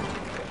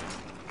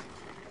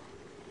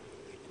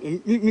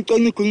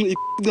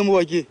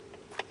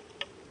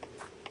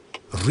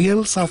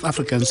 Real South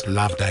Africans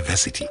love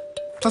diversity.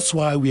 That's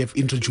why we have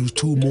introduced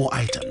 2 more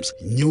items,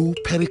 new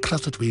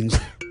peri-crusted wings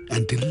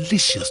and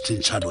delicious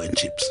chinchado and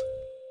chips.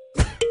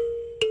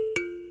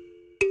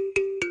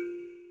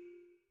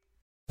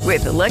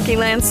 With the Lucky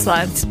Land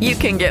Slots, you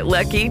can get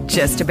lucky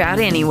just about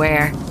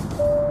anywhere.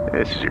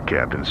 This is your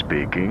captain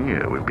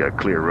speaking. We've got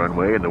clear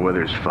runway and the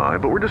weather's fine,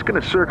 but we're just going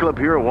to circle up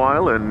here a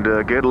while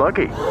and get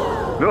lucky.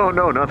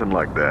 No, nothing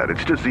like that.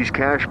 It's just these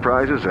cash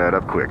prizes add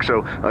up quick.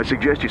 So I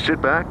suggest you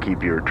sit back,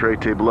 keep your tray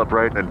table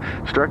upright, and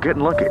start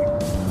getting lucky.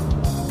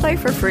 Play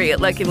for free at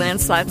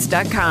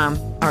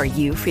LuckyLandSlots.com. Are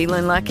you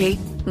feeling lucky?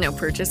 No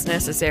purchase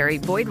necessary.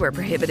 Void where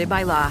prohibited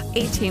by law.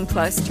 18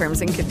 plus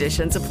terms and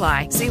conditions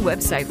apply. See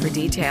website for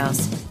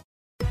details.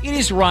 It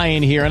is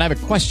Ryan here, and I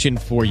have a question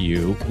for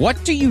you.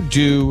 What do you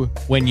do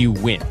when you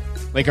win?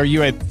 Like, are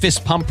you a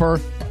fist pumper,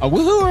 a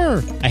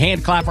woohooer, a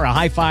hand clapper, a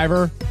high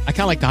fiver? I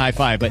kind of like the high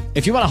five, but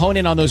if you want to hone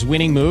in on those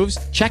winning moves,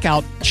 check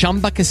out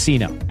Chumba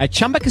Casino. At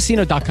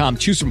ChumbaCasino.com,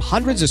 choose from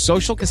hundreds of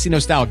social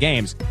casino-style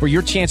games for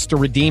your chance to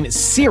redeem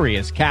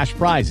serious cash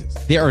prizes.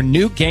 There are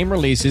new game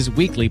releases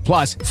weekly,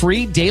 plus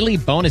free daily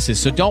bonuses,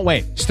 so don't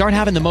wait. Start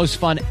having the most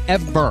fun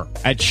ever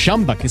at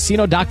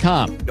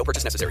ChumbaCasino.com. No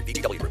purchase necessary.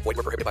 VGW Group. Void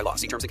where prohibited by law.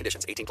 See terms and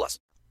conditions. 18 plus.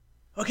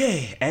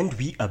 Okay, and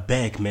we are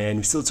back, man.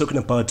 We're still talking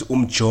about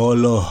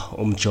Umjolo,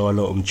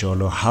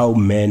 how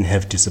men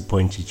have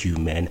disappointed you,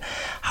 man.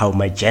 How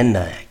my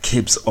gender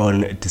keeps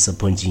on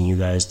disappointing you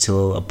guys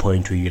till a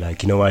point where you're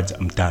like, you know what,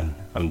 I'm done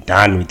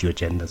with your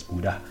genders,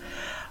 Buddha.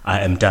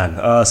 I am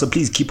done. So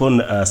please keep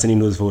on sending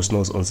those voice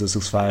notes on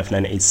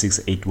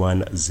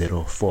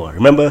 065-986-8104.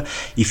 Remember,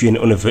 if you're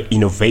an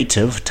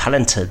innovative,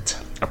 talented,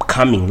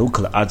 upcoming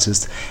local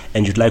artist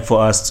and you'd like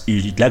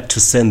to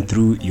send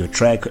through your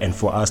track and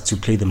for us to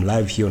play them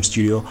live here on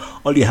studio,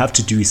 all you have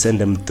to do is send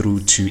them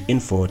through to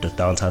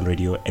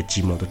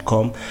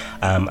info.downtownradio@gmail.com.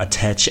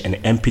 Attach an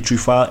MP3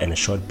 file and a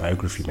short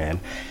biography, man.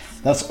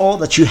 That's all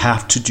that you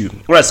have to do.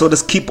 All right, so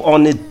let's keep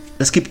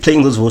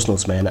playing those voice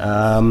notes, man.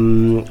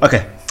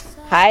 Okay.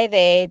 Hi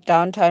there,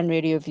 Downtown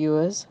Radio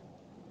viewers.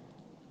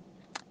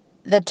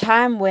 The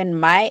time when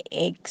my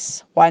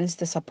ex once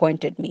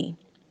disappointed me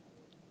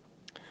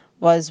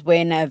was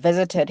when I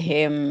visited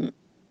him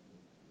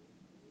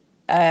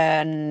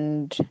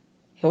and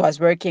he was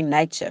working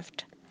night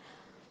shift.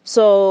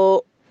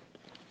 So,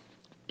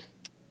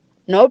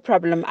 no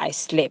problem, I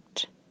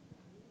slept.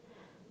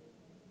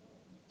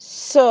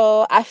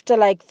 So, after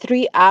like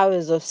 3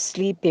 hours of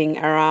sleeping,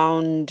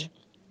 around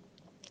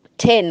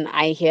 10,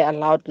 I hear a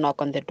loud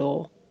knock on the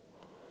door.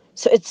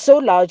 So it's so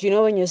loud,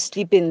 when you're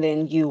sleeping,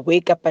 then you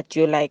wake up, but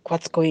you're like,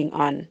 what's going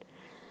on?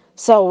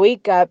 So I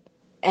wake up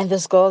and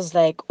this girl's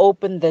like,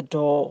 open the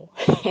door.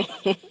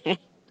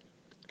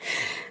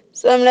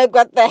 So I'm like,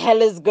 what the hell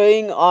is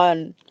going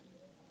on?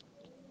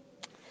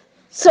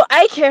 So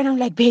I hear and I'm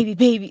like,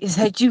 baby, is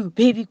that you?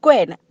 Baby,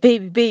 Gwen,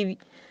 baby.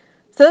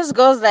 So this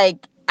girl's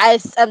like,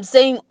 I'm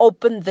saying,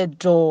 open the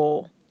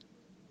door.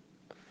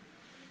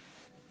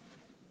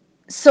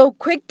 So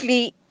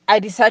quickly, I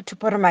decide to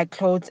put on my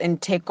clothes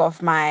and take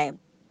off my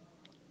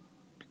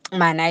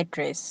night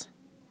dress.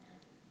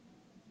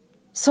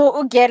 So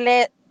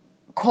Ugele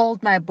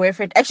called my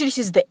boyfriend. Actually,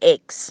 she's the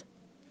ex.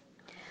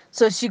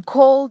 So she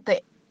called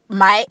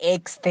my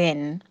ex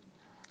then,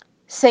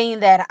 saying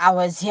that I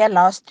was here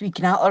last week.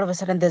 Now all of a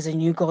sudden there's a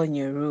new girl in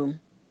your room.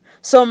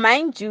 So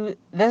mind you,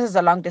 this is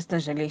a long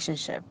distance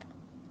relationship.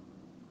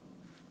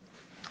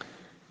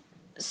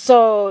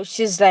 So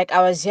she's like,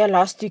 I was here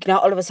last week. Now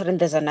all of a sudden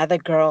there's another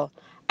girl.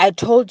 I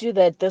told you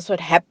that this would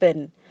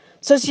happen.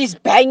 So she's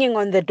banging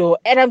on the door,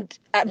 and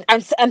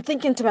I'm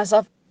thinking to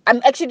myself, I'm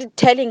actually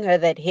telling her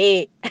that,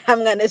 hey,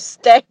 I'm gonna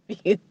stab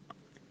you.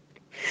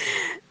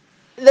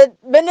 The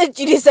minute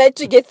you decide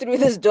to get through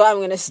this door, I'm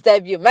gonna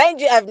stab you.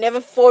 Mind you, I've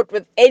never fought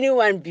with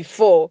anyone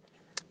before,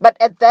 but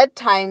at that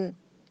time,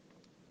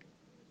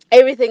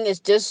 everything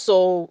is just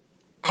so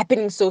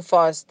happening so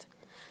fast.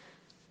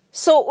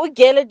 So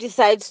Ugela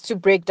decides to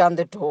break down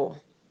the door.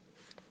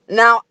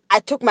 Now,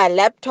 I took my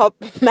laptop,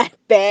 my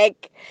bag.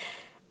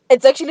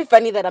 It's actually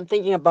funny that I'm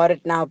thinking about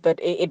it now, but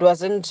it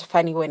wasn't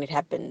funny when it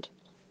happened.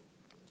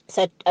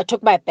 So I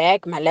took my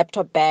bag, my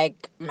laptop bag,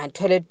 my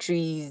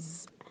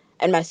toiletries,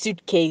 and my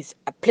suitcase.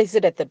 I placed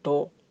it at the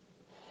door.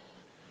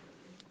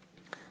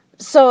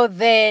 So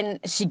then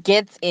she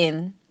gets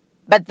in,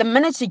 but the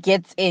minute she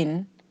gets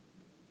in,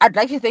 I'd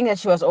like to think that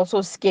she was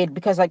also scared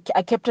because I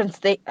kept on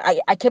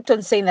I kept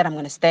on saying that I'm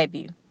gonna stab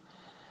you,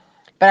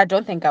 but I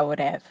don't think I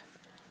would have.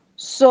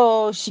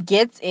 So she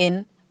gets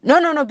in.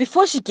 No.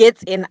 Before she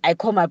gets in, I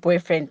call my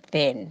boyfriend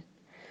then.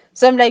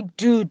 So I'm like,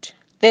 dude,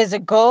 there's a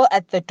girl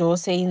at the door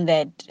saying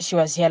that she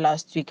was here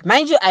last week.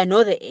 Mind you, I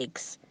know the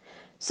ex.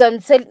 So I'm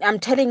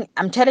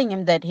telling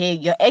him that, hey,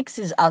 your ex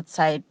is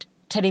outside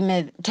telling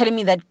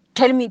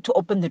me to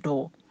open the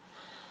door.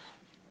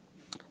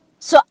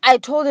 So I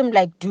told him,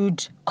 like,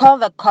 dude, call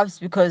the cops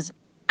because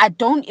I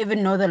don't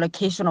even know the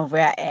location of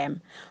where I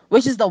am,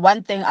 which is the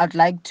one thing I'd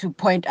like to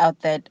point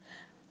out, that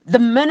the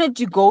minute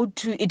you go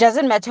to, it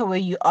doesn't matter where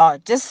you are,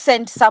 just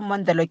send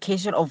someone the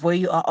location of where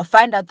you are or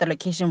find out the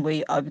location where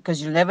you are,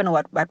 because you'll never know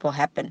what will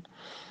happen.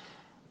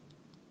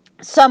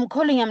 So I'm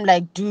calling him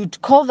like,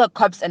 dude, call the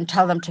cops and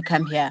tell them to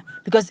come here,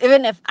 because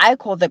even if I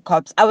call the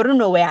cops, I wouldn't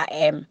know where I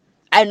am.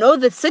 I know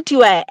the city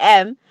where I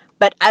am,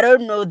 but I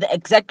don't know the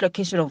exact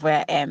location of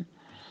where I am.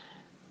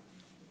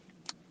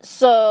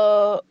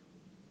 So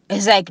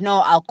he's like,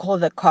 no, I'll call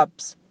the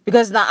cops,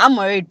 because now I'm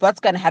worried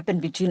what's going to happen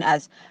between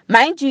us.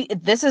 Mind you,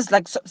 this is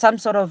like some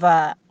sort of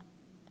I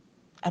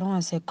don't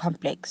want to say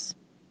complex.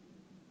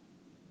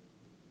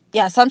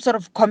 Yeah, some sort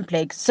of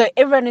complex. So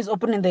everyone is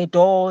opening their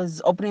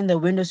doors, opening their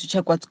windows to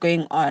check what's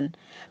going on.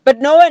 But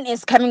no one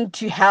is coming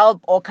to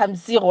help or come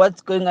see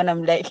what's going on.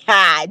 I'm like,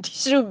 it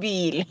should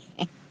be.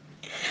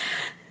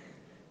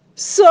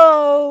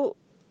 So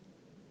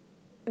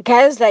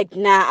guy's like,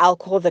 nah, I'll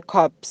call the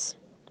cops.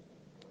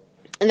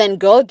 And then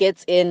girl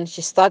gets in,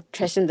 she starts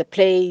trashing the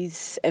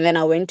place, and then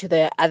I went to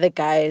the other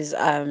guy's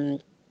flat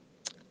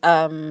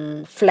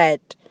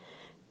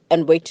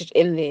and waited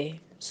in there.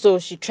 So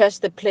she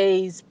trashed the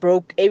place,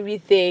 broke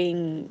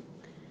everything.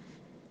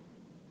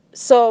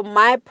 So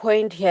my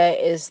point here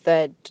is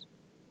that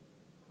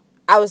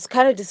I was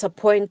kind of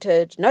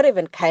disappointed, not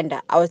even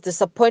kinda, I was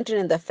disappointed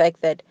in the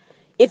fact that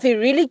if he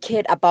really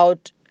cared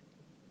about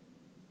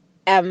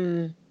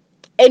any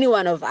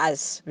one of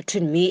us,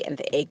 between me and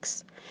the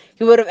ex,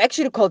 he would have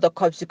actually called the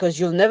cops, because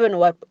you'll never know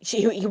what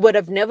he would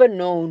have never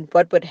known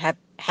what would have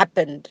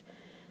happened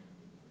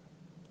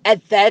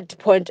at that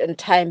point in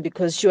time,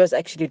 because she was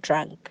actually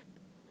drunk.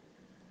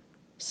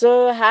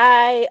 So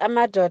hi, I'm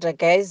my daughter,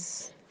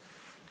 guys.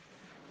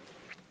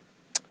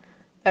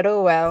 But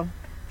oh well,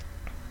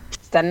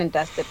 it's done and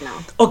dusted now.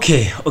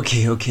 Okay.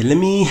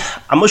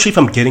 I'm not sure if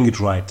I'm getting it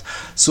right.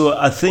 So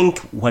I think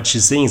what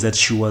she's saying is that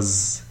she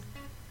was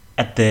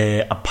at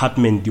the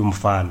apartment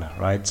Yumfana,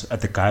 right? At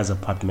the guy's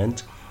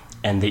apartment,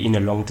 and they're in a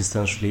long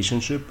distance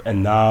relationship,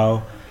 and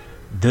now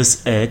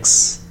this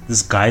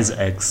guy's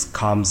ex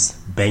comes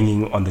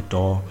banging on the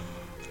door,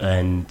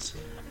 and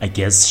I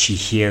guess she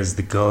hears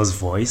the girl's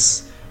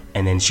voice,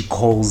 and then she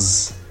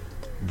calls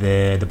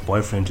the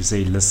boyfriend to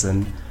say,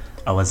 listen,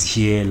 I was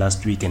here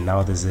last week and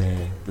now there's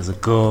a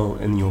girl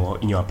in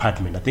your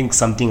apartment. I think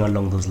something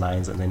along those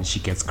lines, and then she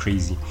gets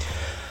crazy.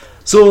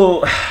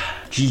 So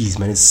geez,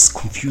 man, it's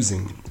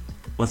confusing.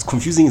 What's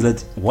confusing is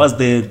that, was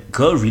the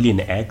girl really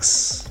an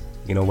ex?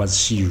 Was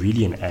she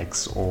really an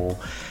ex, or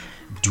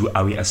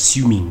are we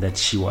assuming that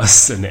she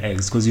was an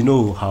ex? Because you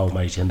know how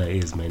my gender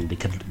is, man. They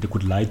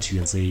could lie to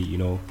you and say,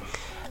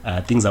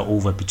 things are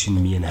over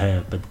between me and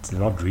her, but they're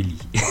not really.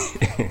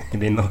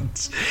 they're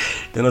not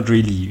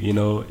really. He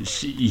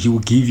will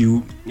give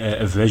you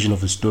a version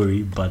of a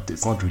story, but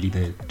it's not really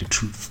the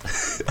truth.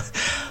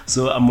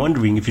 So I'm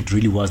wondering if it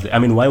really was.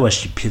 Why was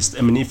she pissed?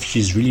 If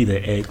she's really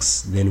the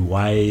ex, then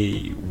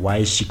why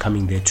is she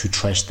coming there to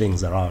trash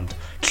things around?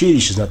 Clearly,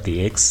 she's not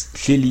the ex.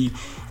 Clearly,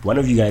 one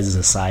of you guys is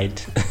a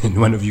side, and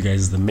one of you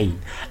guys is the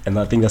main. And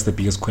I think that's the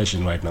biggest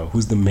question right now: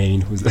 who's the main?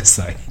 Who's the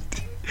side?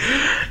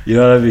 You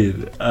know what I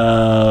mean?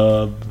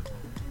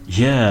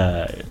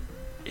 Yeah.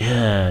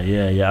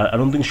 I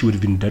don't think she would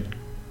have been that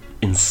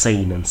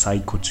insane and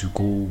psycho to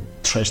go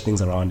trash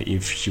things around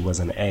if she was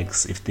an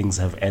ex, if things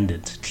have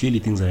ended. Clearly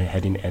things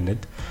hadn't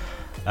ended.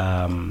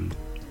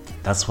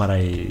 That's what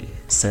I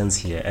sense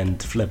here.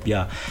 And Flip,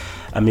 yeah,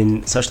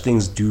 such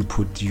things do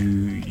put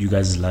you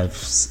guys'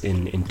 lives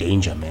in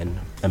danger, man.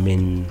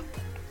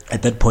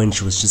 At that point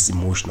she was just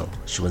emotional.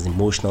 She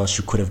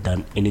could have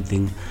done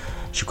anything.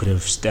 She could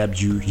have stabbed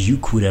you. You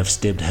could have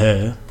stabbed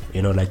her,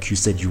 like you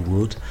said you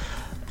would,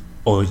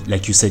 or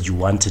like you said you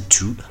wanted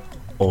to,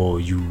 or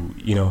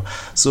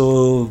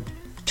So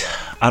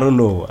I don't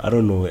know.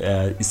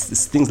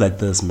 It's things like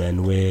this,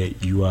 man, where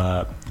you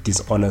are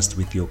dishonest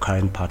with your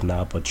current partner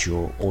about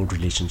your old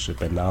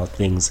relationship, and now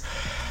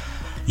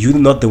you're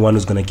not the one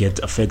who's gonna get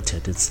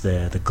affected. It's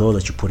the girl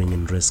that you're putting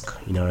in risk.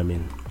 You know what I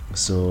mean?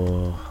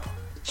 So,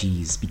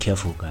 geez, be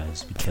careful,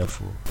 guys. Be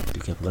careful.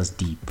 That's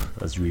deep.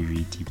 That's really,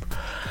 really deep.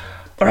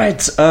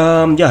 Alright,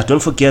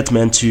 don't forget,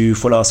 man, to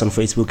follow us on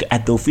Facebook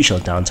at the official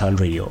Downtown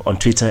Radio, on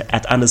Twitter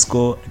at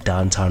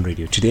 _Downtown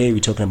Radio. Today we're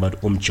talking about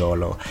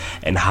Umjolo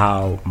and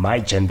how my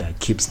gender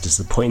keeps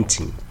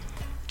disappointing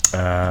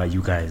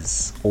you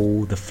guys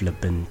all the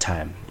flipping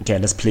time. Okay,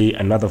 let's play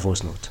another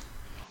voice note.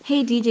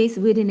 Hey DJ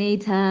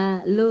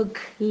Swedinator, look,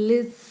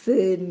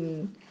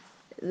 listen.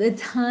 The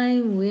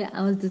time where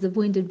I was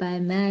disappointed by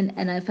a man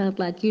and I felt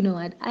like, you know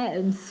what, I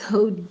am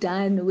so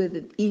done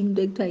with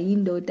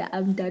Indota.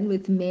 I'm done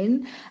with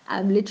men.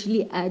 I'm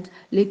literally at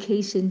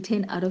location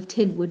 10 out of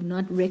 10 would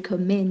not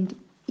recommend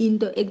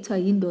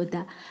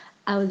Indota.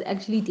 I was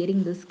actually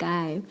dating this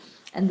guy,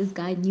 and this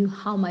guy knew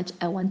how much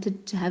I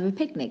wanted to have a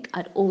picnic.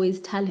 I'd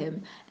always tell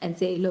him and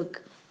say,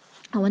 look,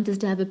 I want us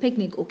to have a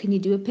picnic, or can you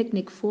do a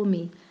picnic for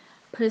me?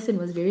 Person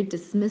was very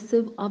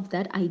dismissive of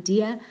that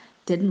idea,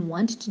 didn't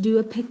want to do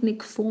a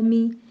picnic for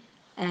me.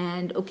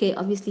 And okay,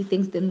 obviously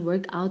things didn't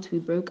work out, we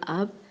broke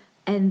up.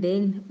 And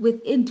then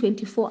within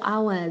 24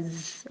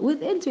 hours,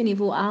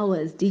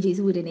 DJ's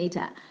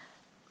Woodenator,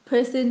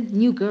 person,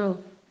 new girl,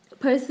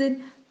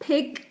 person,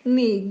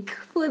 picnic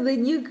for the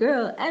new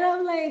girl. And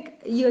I'm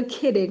like, you're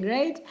kidding,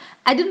 right?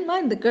 I didn't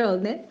mind the girl,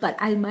 but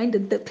I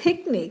minded the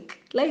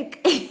picnic.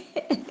 Like,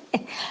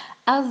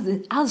 I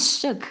was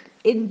shook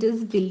in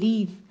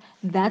disbelief.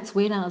 That's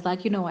when I was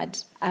like, you know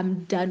what?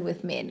 I'm done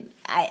with men.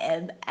 I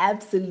am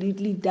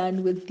absolutely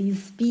done with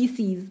these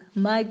species.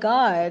 My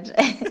God.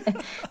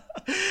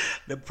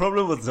 The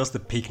problem was just the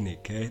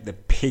picnic, eh? The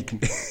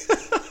picnic.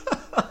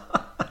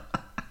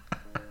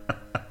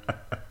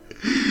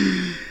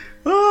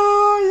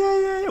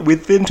 Oh, yeah.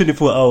 Within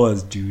 24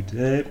 hours, dude.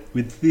 Eh?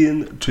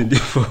 Within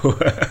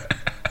 24 hours.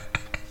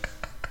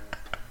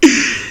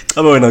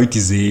 Come on, now it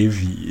is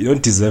heavy. You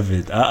don't deserve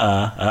it.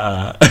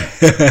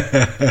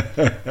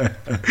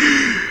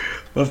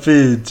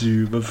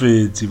 Mafetu.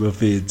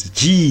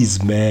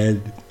 Jeez,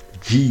 man.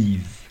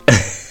 Jeez.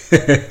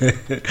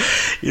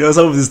 You know,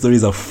 some of these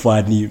stories are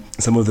funny.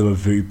 Some of them are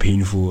very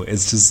painful.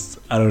 It's just,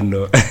 I don't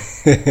know.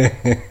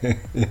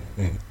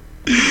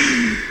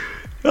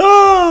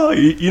 Oh,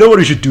 you know what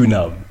we should do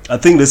now? I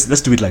think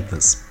let's do it like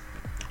this.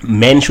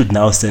 Men should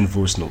now send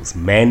voice notes.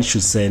 Men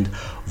should send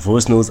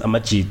voice notes.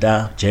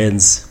 Amachita,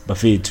 Jens,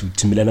 Buffet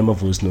to Milanama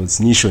voice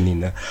notes.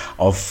 Nishonina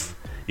of,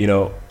 you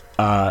know,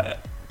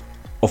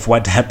 of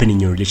what happened in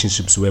your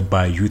relationships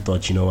whereby you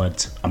thought, you know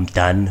what, I'm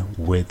done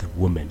with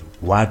women.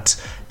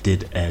 What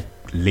did a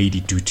lady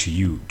do to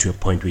you to a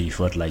point where you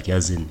felt like,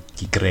 yazin,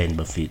 grand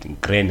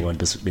Buffet, grand on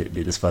this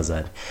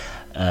fazan?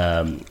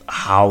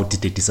 How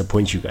did they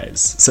disappoint you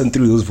guys? Send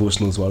through those voice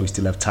notes while we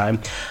still have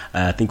time.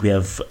 I think we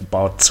have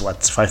about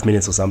 5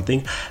 minutes or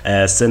something.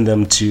 Send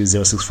them to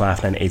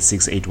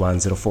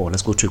 0659868104.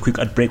 Let's go to a quick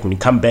ad break. When you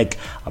come back,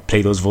 I'll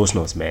play those voice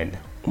notes, man.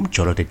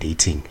 Jolo the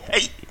dating.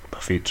 Hey,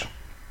 perfect.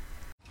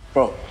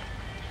 Bro,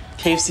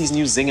 KFC's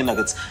new Zinger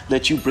Nuggets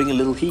let you bring a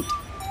little heat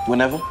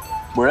whenever,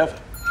 wherever.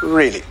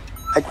 Really?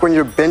 Like when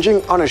you're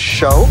binging on a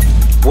show?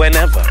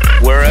 Whenever,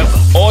 wherever.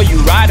 Or you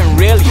riding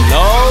really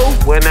low.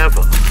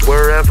 Whenever,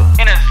 wherever.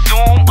 In a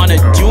Zoom, on a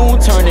June,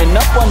 turning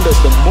up under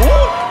the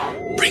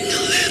moon. Bring a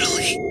little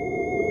heat.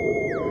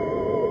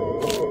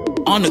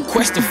 On a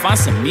quest to find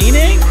some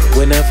meaning.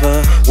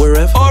 Whenever,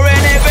 wherever. Or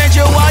an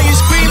adventure while you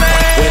screaming.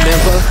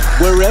 Whenever,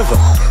 wherever.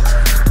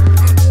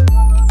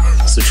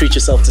 So treat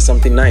yourself to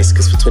something nice,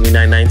 because for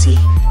 $29.90,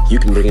 you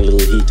can bring a little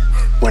heat.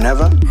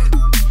 Whenever,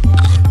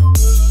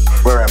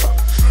 wherever.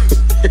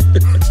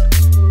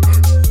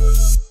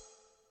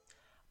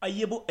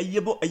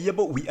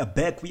 Ayebo, we are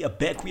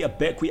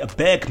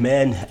back,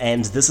 man.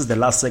 And this is the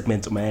last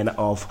segment, man,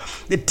 of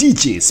the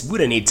DJ's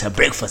Buddha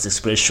Breakfast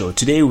Express show.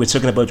 Today we're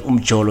talking about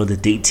Jolo, the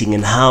dating,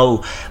 and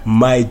how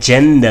my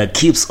gender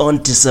keeps on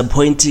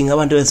disappointing. I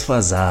wonder as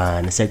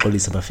fazan.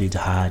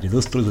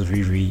 Those stories are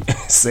very, very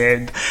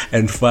sad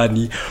and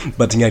funny.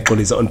 But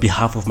on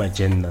behalf of my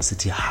gender,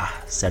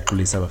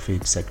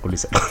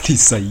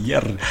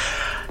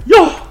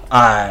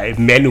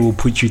 men will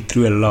put you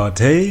through a lot,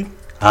 hey?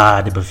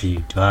 The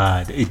buffet.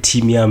 The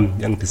team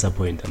young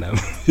disappointed.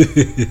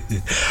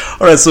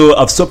 Alright, so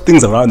I've swapped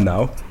things around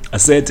now. I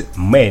said,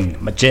 men,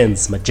 my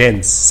gents,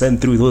 send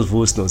through those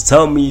voice notes.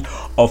 Tell me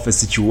of a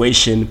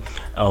situation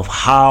of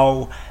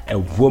how a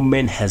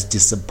woman has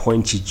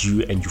disappointed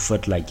you and you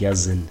felt like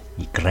yazin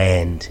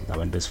grand.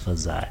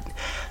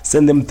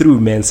 Send them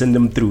through, man. Send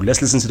them through. Let's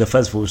listen to the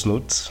first voice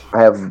note.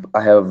 I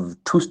have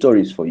two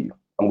stories for you.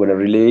 I'm gonna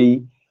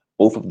relay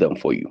both of them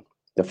for you.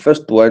 The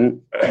first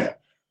one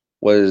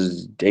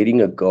was dating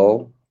a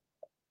girl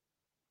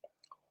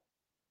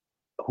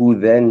who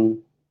then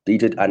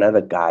dated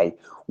another guy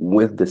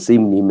with the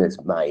same name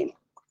as mine.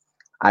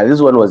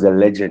 This one was a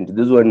legend.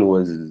 This one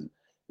was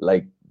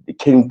like the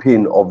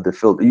kingpin of the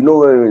field. You know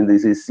when they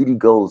say city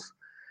girls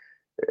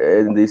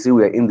and they say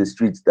we're in the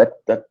streets, that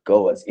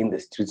girl was in the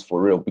streets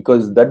for real,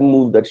 because that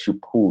move that she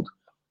pulled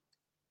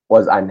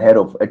was unheard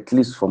of, at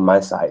least from my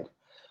side.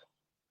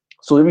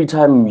 So every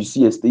time you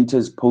see a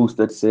status post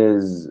that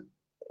says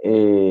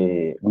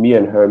me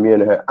and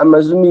her, I'm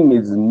assuming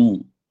it's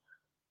me.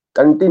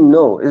 Can't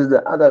no, it's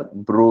the other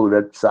bro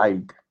that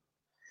side.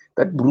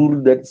 That bro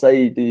that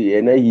side,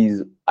 and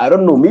he's, I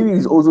don't know, maybe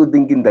he's also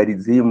thinking that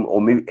it's him, or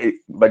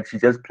maybe, but she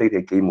just played her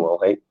game well,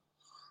 right?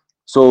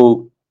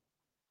 So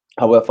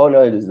how I found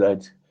out is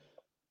that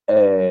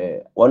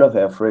one of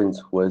her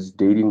friends was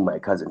dating my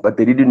cousin, but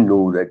they didn't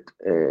know that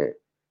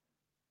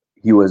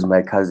he was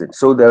my cousin.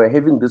 So they were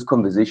having this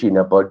conversation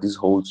about this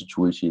whole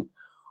situation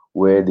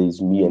where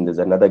there's me and there's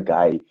another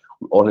guy.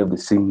 We all have the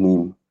same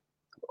name.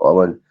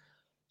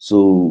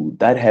 So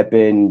that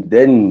happened.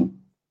 Then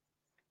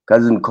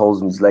cousin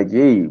calls me. He's like,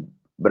 "Hey,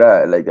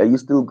 bruh, like, are you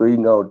still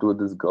going out with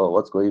this girl?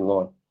 What's going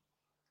on?"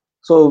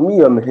 So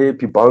me, I'm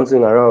happy,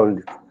 bouncing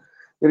around.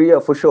 Yeah,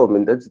 for sure,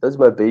 man. That's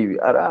my baby.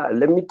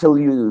 Let me tell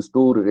you the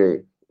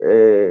story.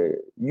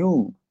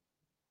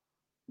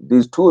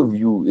 There's 2 of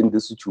you in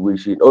this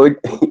situation. Or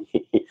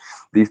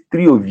there's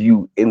 3 of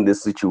you in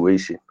this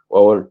situation.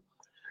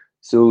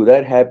 So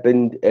that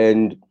happened,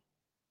 and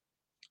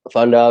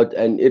found out,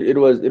 and it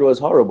was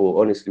horrible,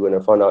 honestly, when I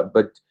found out.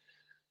 But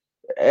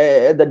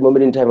at that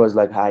moment in time, I was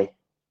like, "Hi,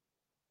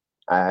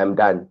 I'm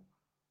done.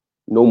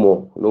 No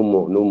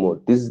more.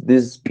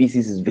 This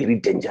species is very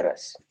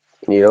dangerous,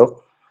 you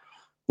know."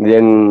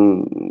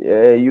 Then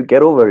you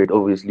get over it,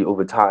 obviously,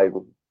 over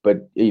time.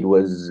 But it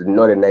was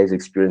not a nice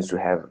experience to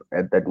have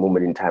at that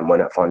moment in time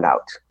when I found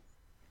out.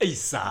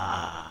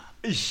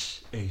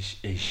 Ish.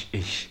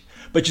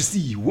 But you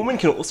see, women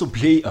can also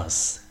play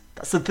us.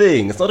 That's the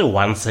thing. It's not a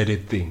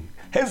one-sided thing.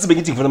 Hence, we're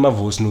getting from my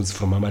voice notes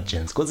from Mama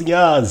Jens. Because,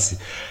 yes,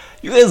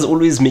 you guys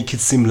always make it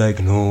seem like,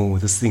 no,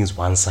 this thing is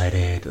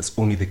one-sided. It's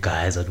only the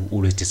guys that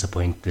always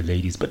disappoint the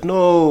ladies. But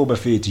no,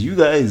 Buffett, you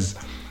guys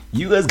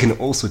can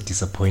also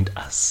disappoint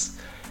us.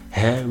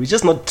 We're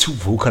just not too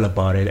vocal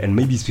about it, and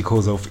maybe it's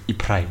because of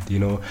pride, you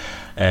know.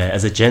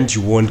 As a gent,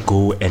 you won't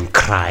go and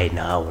cry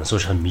now on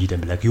social media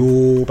and be like,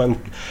 "Yo,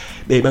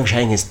 bang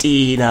shine is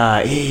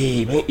Tina,"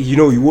 hey, you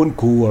know, you won't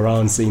go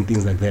around saying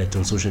things like that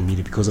on social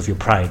media because of your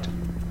pride,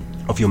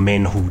 of your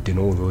manhood and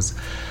all those,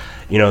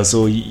 you know.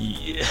 So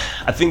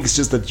I think it's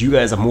just that you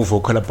guys are more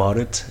vocal about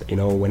it, you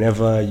know.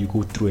 Whenever you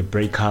go through a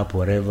breakup or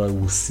whatever,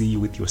 we'll see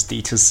with your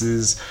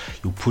statuses,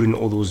 you put in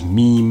all those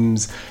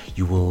memes,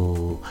 you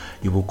will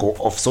go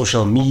off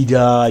social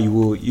media,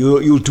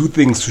 you'll do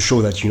things to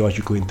show that you know what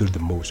you're going through the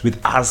most. With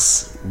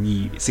us,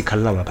 we're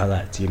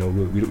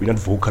not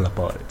vocal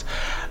about it.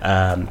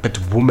 But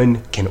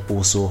women can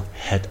also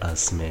hurt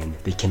us, man.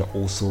 They can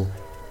also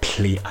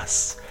play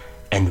us.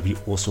 And we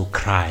also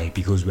cry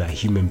because we are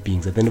human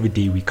beings. At the end of the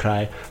day, we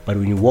cry. But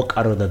when you walk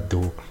out of that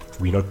door,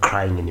 we're not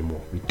crying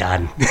anymore. We're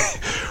done.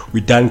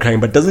 We're done crying.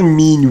 But doesn't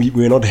mean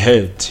we're not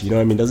hurt. You know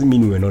what I mean? Doesn't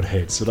mean we're not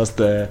hurt. So that's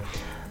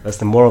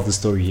the moral of the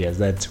story here, is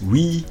that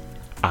we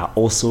are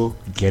also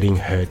getting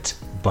hurt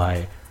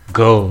by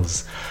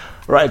girls.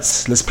 Right,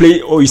 let's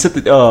play. Oh, you said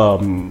that,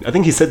 I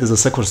think he said there's a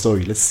second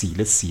story. Let's see.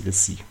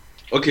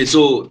 Okay,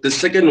 so the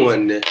second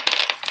one,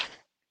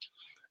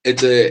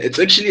 it's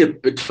actually a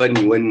bit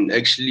funny when I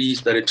actually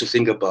started to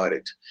think about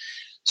it.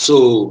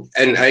 So,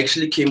 and I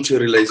actually came to a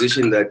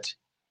realization that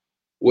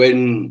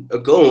when a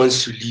girl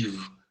wants to leave,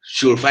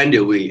 she'll find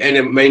a way.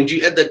 And mind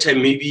you, at that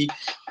time, maybe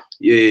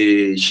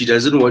she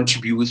doesn't want to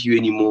be with you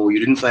anymore. You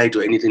didn't fight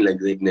or anything like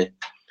that. Nah.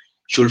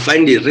 She'll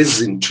find a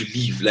reason to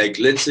leave. Like,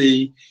 let's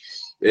say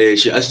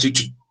she asked you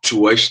to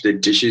wash the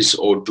dishes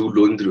or do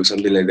laundry or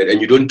something like that,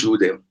 and you don't do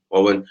them,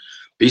 or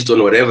based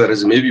on whatever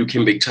reason, maybe you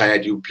came back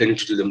tired, you plan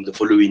to do them the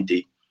following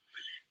day.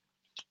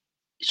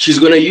 She's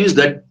gonna use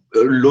that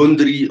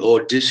laundry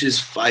or dishes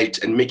fight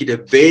and make it a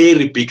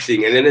very big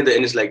thing, and then at the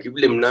end it's like,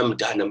 I'm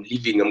done, I'm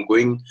leaving, I'm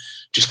going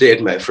to stay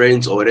at my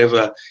friends or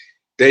whatever.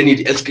 Then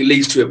it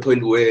escalates to a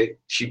point where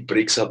she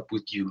breaks up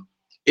with you.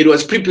 It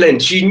was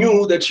pre-planned. She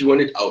knew that she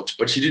wanted out,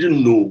 but she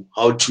didn't know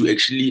how to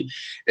actually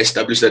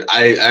establish that.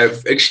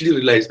 I've actually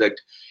realized that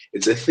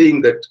it's a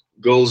thing that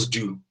girls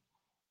do.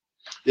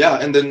 Yeah,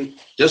 and then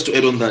just to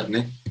add on that,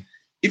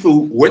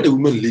 when a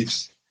woman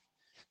leaves,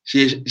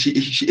 she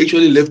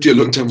actually left you a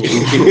long time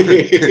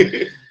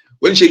ago.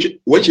 when she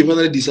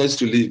finally decides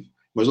to leave,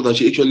 that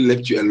she actually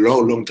left you a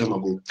long time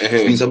ago.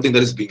 It's been something that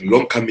has been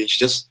long coming. She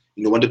just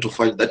wanted to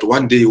find that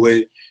one day where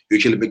you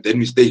actually make that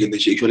mistake and then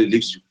she actually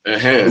leaves you.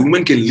 A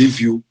woman can leave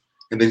you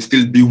and then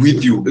still be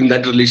with you in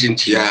that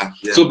relationship. Yeah.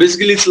 So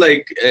basically, it's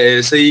like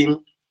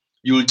saying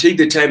you will take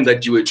the time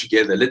that you were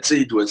together. Let's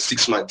say it was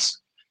 6 months.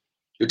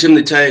 You take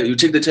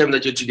the time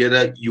that you're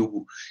together.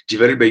 You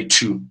divide it by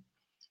 2.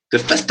 The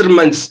first 3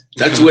 months,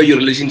 that's where your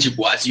relationship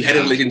was. You had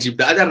a relationship.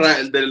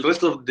 The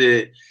rest of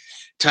the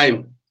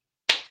time,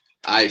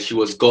 she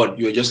was gone.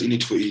 You were just in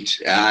it for it.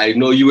 I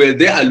know, you were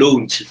there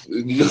alone.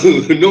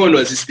 No one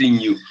was assisting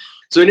you.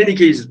 So in any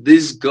case,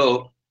 this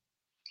girl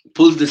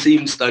pulls the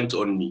same stunt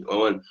on me.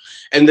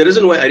 And the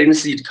reason why I didn't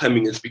see it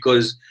coming is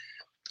because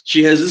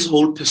she has this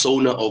whole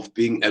persona of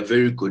being a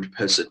very good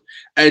person.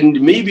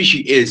 And maybe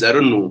she is, I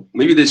don't know.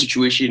 Maybe the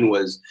situation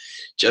was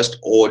just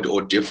odd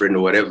or different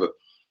or whatever.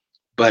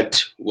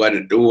 But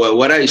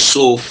what I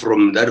saw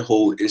from that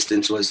whole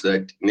instance was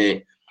that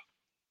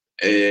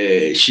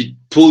she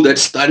pulled that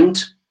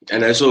stunt,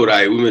 and I saw,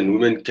 right,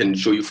 women can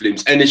show you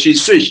flames. And then she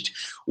switched.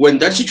 When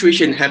that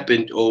situation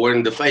happened, or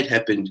when the fight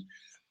happened,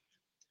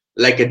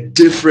 like a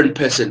different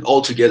person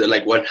altogether,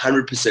 like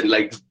 100%,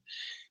 like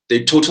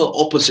the total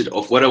opposite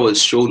of what I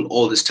was shown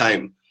all this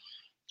time.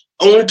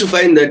 only to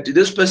find that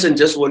this person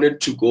just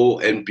wanted to go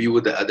and be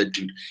with the other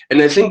dude.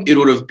 And I think it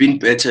would have been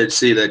better to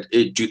say that,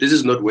 hey, dude, this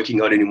is not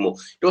working out anymore.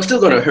 It was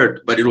still going to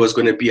hurt, but it was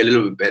going to be a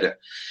little bit better.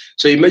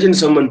 So imagine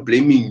someone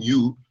blaming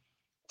you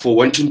for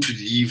wanting to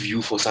leave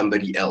you for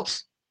somebody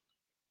else.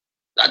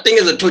 That thing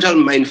is a total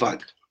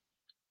mindfuck.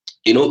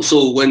 You know,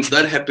 so once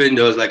that happened,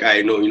 I was like,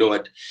 I know, you know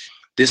what?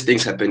 These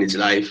things happen, it's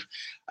life.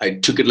 I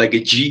took it like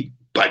a G,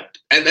 but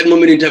at that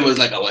moment in time, I was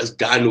like, I was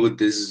done with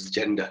this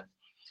gender.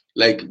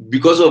 Like,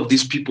 because of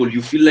these people,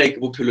 you feel like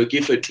and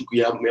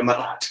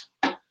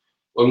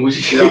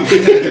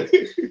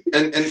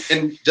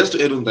just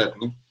to add on that,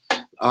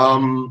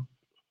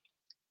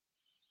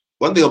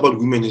 one thing about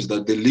women is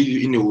that they leave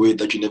you in a way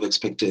that you never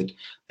expected.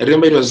 I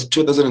remember it was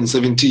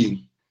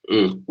 2017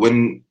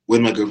 when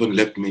my girlfriend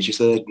left me. She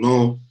said,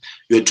 "No,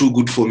 you're too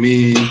good for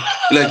me."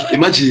 Like,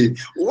 imagine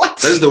what?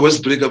 That is the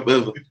worst breakup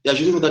ever. Yeah,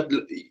 she told me that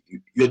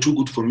you're too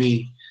good for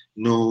me.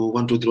 No,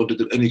 1, 2, 3, 1, 2,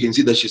 3, and you can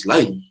see that she's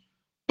lying.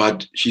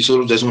 But she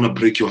sort of doesn't want to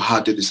break your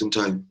heart at the same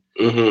time.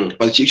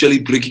 But she's actually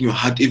breaking your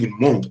heart even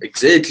more.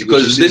 Exactly,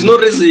 because there's no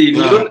reason.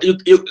 Nah.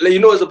 You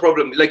know what's the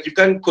problem? Like, you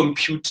can't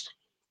compute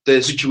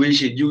the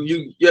situation.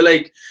 You're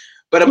like,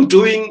 but I'm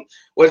doing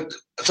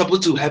what's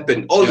supposed to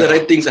happen. All the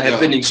right things are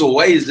happening. So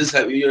why is this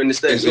happening? You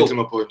understand? Exactly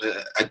my point.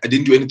 I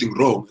didn't do anything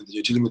wrong.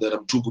 You're telling me that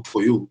I'm too good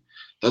for you.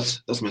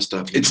 That's messed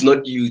up. It's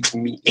not you, it's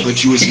me.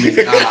 But you, it's me.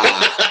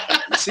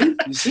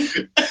 You see?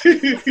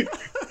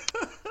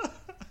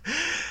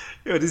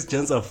 Yo, these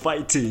gents are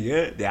fighting,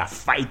 They are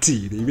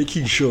fighting. They're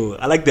making sure.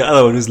 I like the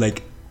other one who's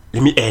like,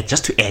 let me add,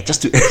 just to add.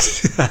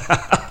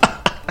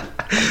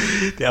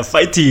 They are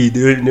fighting.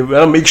 They want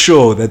to make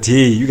sure that,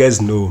 hey, you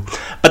guys know.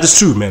 But it's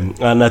true, man.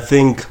 And I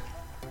think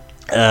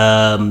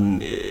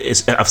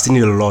I've seen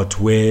it a lot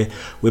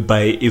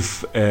whereby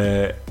if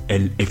a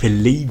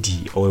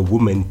lady or a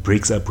woman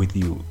breaks up with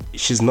you,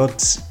 she's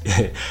not...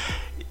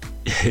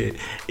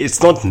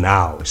 it's not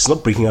now. She's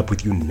not breaking up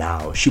with you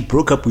now. She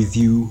broke up with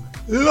you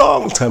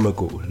long time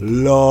ago.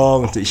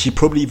 She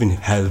probably even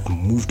have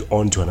moved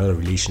on to another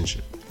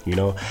relationship, you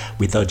know,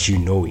 without you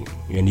knowing,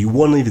 and you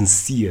won't even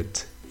see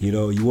it. You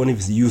know, you won't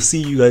even see. You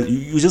see, you guys.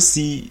 You just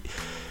see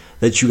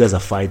that you guys are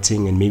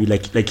fighting, and maybe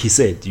like he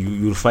said,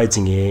 you're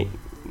fighting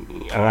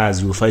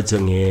you're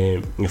fighting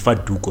a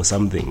fat duke or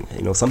something.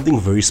 You know, something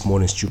very small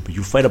and stupid.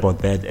 You fight about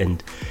that,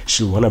 and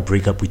she'll wanna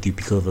break up with you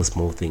because of a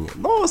small thing.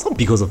 No, it's not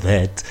because of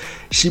that.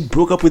 She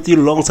broke up with you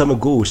a long time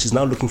ago. She's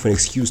now looking for an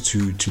excuse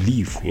to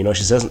leave. You know,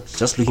 she's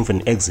just looking for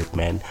an exit,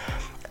 man.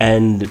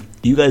 And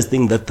you guys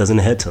think that doesn't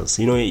hurt us.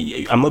 You know,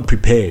 I'm not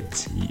prepared.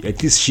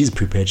 At least she's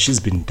prepared. She's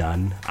been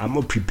done. I'm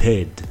not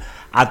prepared.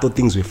 I thought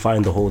things were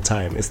fine the whole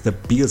time. It's the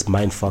biggest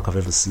mindfuck I've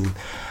ever seen.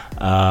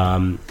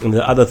 And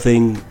the other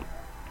thing,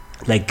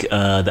 like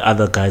the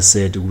other guy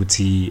said,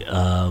 Uti,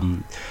 a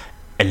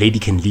lady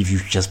can leave you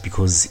just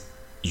because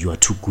you are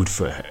too good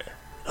for her.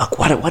 Like,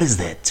 what is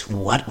that?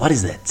 What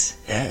is that?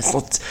 Yeah,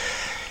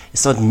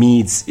 it's not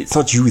me. It's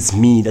not you. It's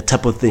me. That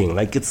type of thing.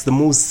 Like, it's the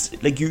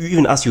most. Like, you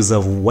even ask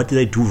yourself, what did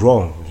I do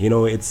wrong? You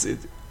know,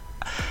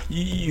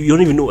 you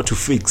don't even know what to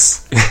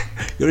fix.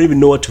 You don't even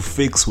know what to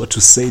fix. What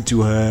to say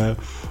to her.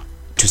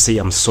 To say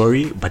I'm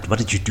sorry, but what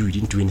did you do? You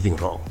didn't do anything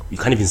wrong. You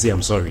can't even say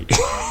I'm sorry.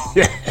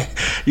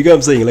 You get what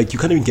I'm saying? Like, you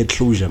can't even get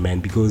closure, man,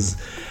 because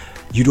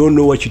you don't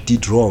know what you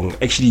did wrong.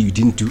 Actually, you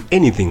didn't do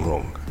anything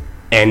wrong,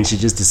 and she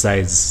just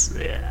decides,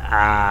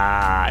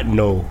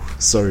 no,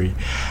 sorry.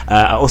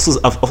 I've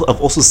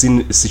also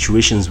seen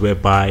situations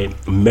whereby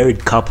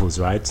married couples,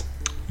 right,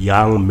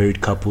 young married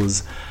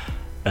couples,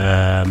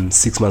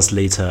 6 months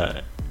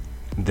later,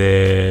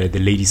 the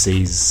lady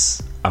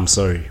says, I'm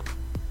sorry.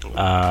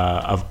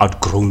 I've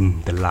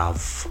outgrown the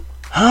love.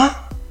 Huh?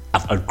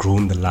 I've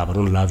outgrown the love. I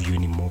don't love you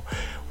anymore.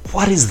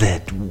 What is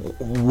that?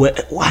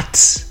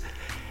 What?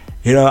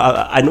 You know,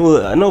 I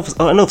know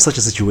of such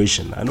a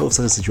situation.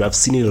 I've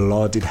seen it a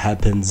lot. It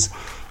happens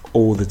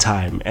all the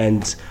time.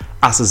 And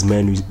us as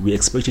men, we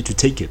expect you to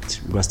take it.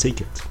 We must take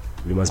it.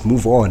 We must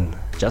move on.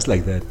 Just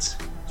like that.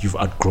 You've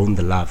outgrown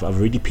the love. I've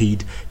already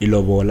paid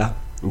ilobola.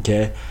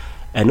 Okay?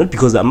 And not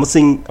because I'm not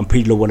saying I'm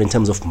paid lower in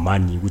terms of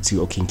money, would say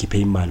okay, keep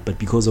paying money, but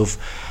because of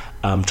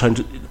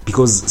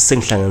because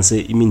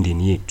senhlanganise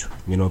imindeni yethu,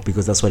 you know,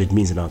 because that's what it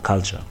means in our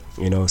culture,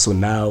 you know. So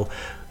now,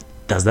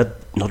 does that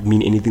not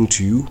mean anything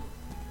to you?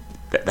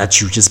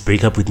 That you just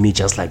break up with me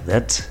just like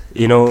that?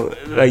 You know,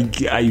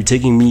 like, are you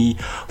taking me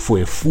for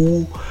a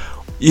fool?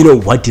 You know,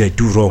 what did I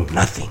do wrong?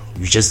 Nothing.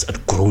 You just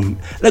outgrown.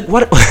 Like,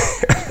 what?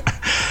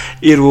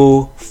 It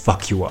will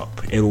fuck you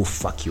up.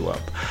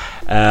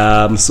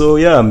 So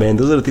yeah, man,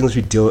 those are the things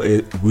we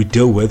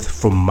deal with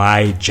from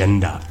my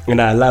gender.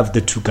 And I love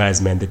the two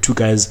guys, man. The two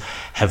guys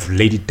have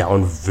laid it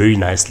down very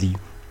nicely.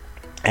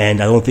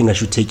 And I don't think I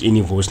should take any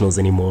voice notes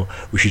anymore.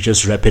 We should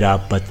just wrap it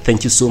up. But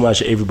thank you so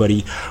much,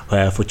 everybody,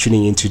 for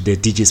tuning into the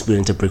DJ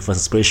Splinter Breakfast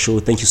Express show.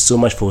 Thank you so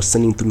much for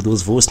sending through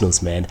those voice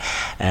notes, man.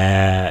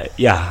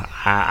 Yeah,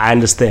 I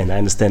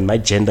understand. My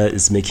gender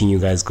is making you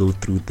guys go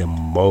through the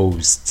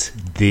most.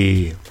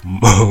 I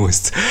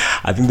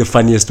think the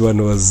funniest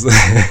one was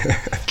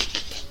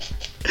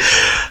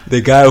The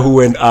guy who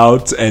went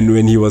out, and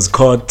when he was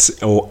caught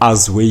or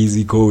asked where is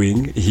he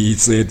going, he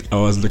said, I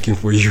was looking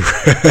for you.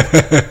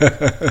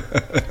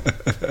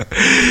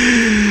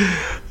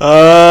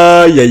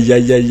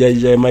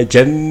 Yeah, my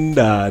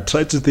gender.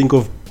 Try to think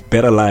of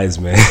better lies,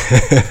 man.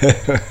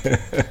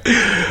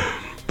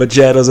 But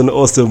yeah, it was an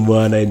awesome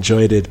one. I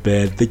enjoyed it,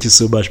 man. Thank you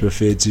so much,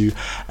 Befetu.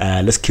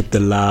 Let's keep the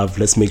love.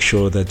 Let's make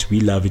sure that we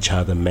love each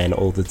other, man,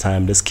 all the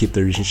time. Let's keep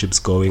the relationships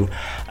going.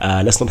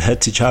 Let's not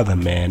hurt each other,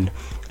 man.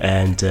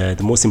 And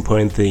the most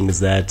important thing is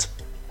that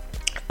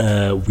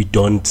we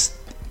don't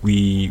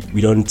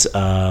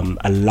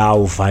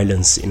allow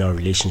violence in our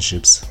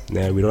relationships.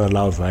 We don't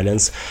allow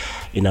violence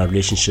in our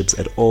relationships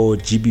at all.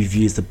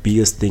 GBV is the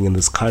biggest thing in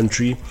this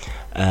country,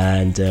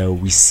 and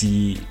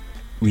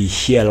we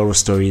hear a lot of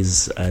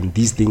stories, and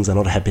these things are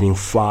not happening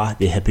far.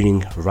 They're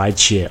happening right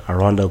here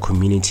around our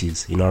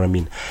communities. You know what I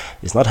mean?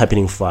 It's not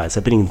happening far. It's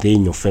happening there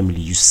in your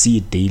family. You see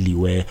it daily,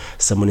 where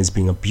someone is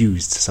being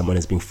abused, someone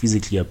is being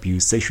physically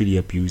abused, sexually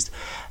abused,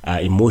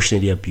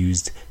 emotionally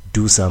abused.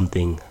 Do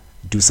something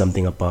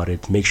about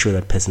it. Make sure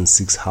that person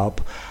seeks help,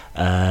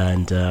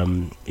 and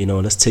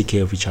let's take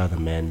care of each other,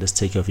 man. Let's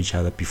take care of each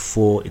other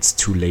before it's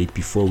too late,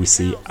 before we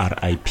say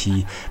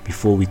RIP,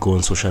 before we go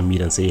on social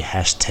media and say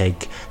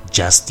hashtag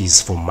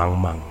justice for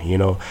Mang.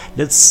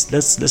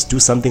 Let's do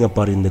something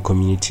about it in the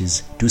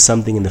communities. Do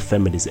something in the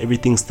families.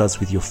 Everything starts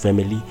with your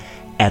family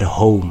at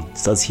home. It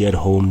starts here at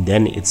home,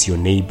 then it's your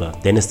neighbor,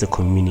 then it's the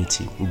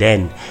community,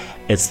 then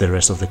it's the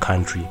rest of the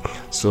country.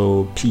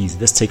 So please,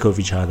 let's take care of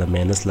each other,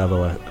 man. Let's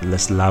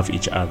love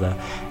each other,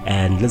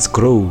 and let's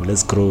grow.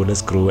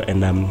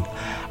 And I'm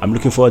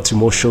looking forward to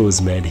more shows,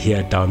 man, here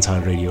at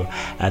Downtown Radio.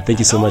 Thank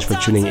you so much for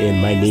tuning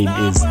in. My name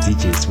is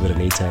DJ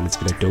Swiranator, and it's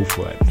been a dope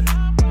one.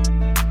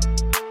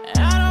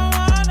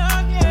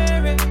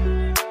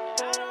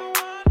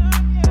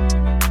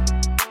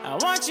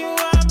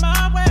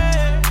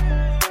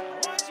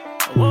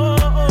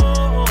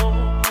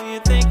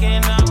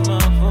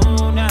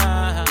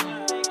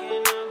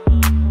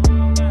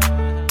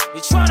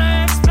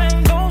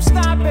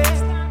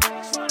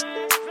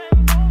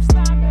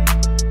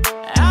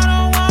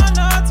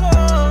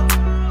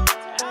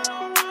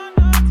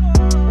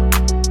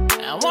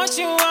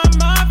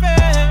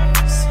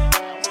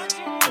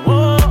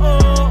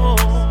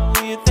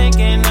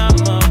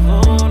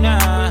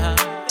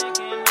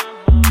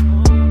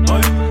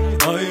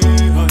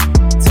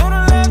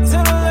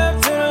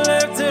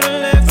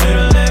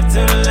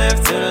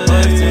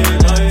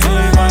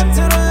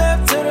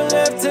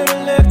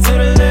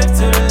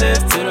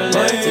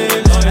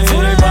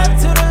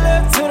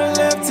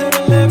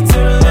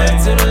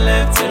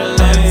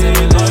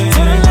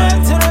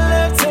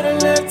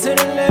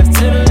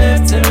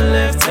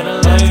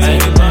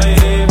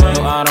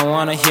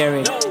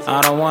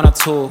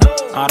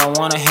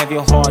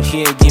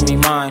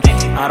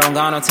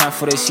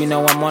 For this, you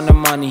know I'm on the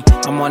money.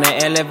 I'm on the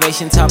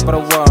elevation, top of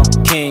the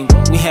world, king.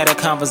 We had a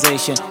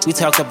conversation, we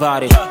talked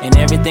about it, and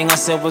everything I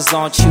said was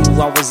on you.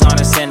 I was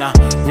honest and I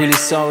really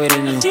saw it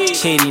in you.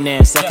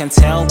 Shadiness, I can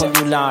tell when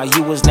you lie,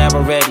 you was never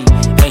ready.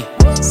 Hey,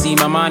 see,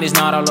 my mind is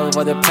not all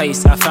over the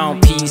place. I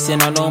found peace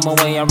and I know my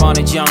way around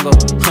the jungle.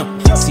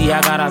 See,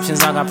 I got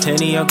options, I got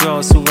plenty of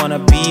girls who wanna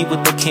be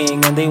with the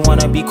king and they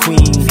wanna be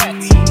queen.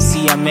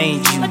 See, I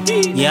made you,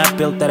 yeah, I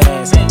built that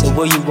ass. The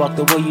way you walk,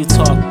 the way you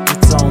talk,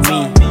 it's on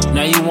me.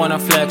 Now you wanna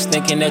flex,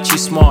 thinking that you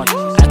smart.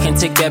 I can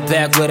take that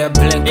back with a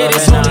blink. It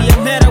is only a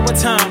matter of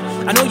time.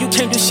 I know you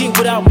can't do shit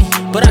without me,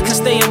 but I can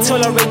stay and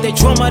tolerate that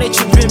drama that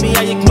you bring me.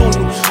 I ignore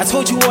you. I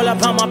told you all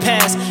about my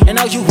past, and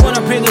now you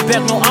wanna bring it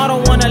back. No, I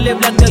don't wanna live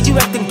like that. You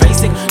acting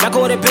basic, like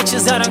all the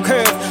bitches out on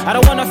curve. I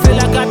don't wanna feel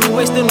like I be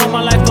wasting all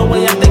my life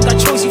away. I think I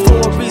chose you for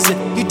a reason.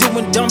 You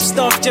doing dumb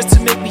stuff just to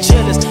make me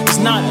jealous. It's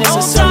not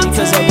necessary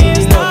because I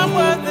really love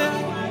you.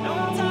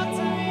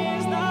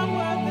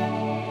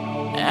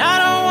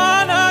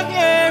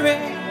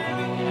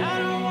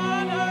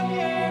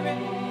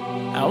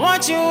 I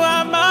want you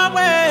out my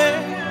way.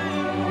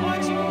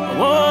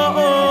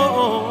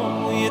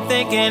 Whoa, you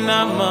thinking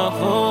I'm a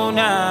fool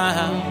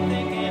now?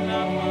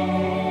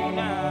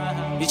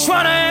 You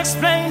tryna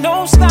explain,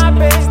 don't stop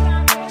it.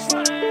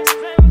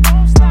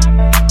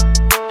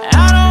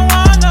 I don't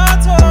wanna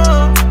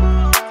talk.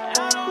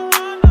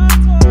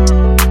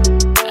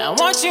 I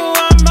want you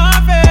out my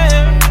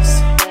face.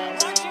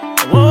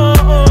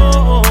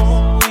 Whoa,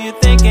 you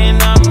thinking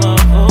I'm a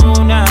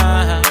fool now?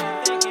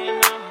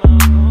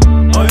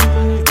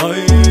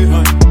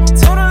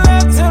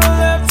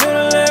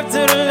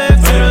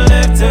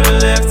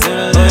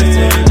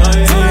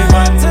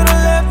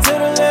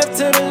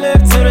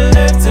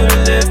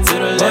 To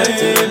the left,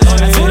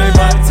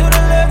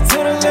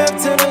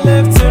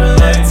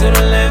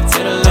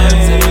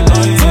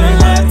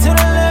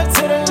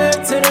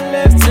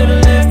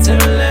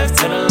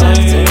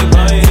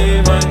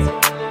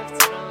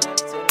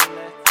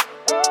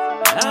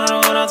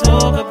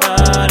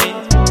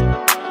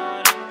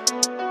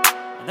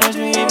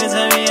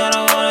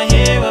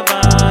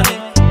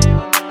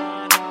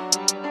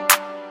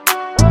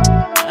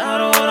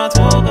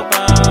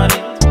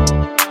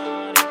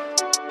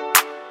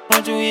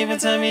 even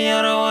tell me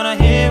I don't wanna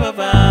hear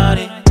about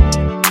it.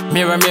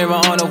 Mirror, mirror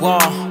on the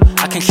wall,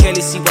 I can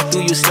clearly see right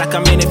through you, it's like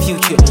I'm in the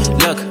future.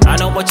 Look, I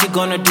know what you're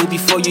gonna do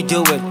before you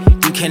do it.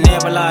 You can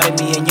never lie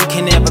to me and you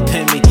can never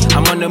pin me.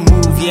 I'm on the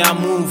move, yeah, I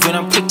move and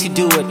I'm quick to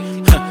do it.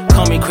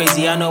 Call me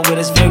crazy, I know it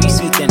is very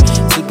soothing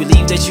to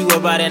believe that you are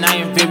right and I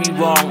am very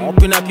wrong.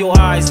 Open up your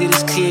eyes, it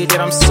is clear that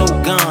I'm so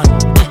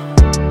gone.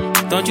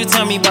 Don't you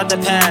tell me about the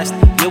past.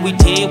 Yeah, we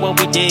did what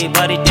we did,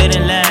 but it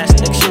didn't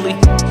last. Actually,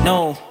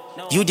 no,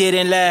 you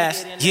didn't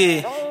last.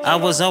 Yeah, I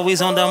was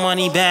always on the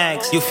money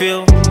bags. You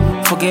feel?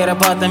 Forget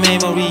about the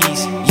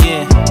memories.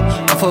 Yeah,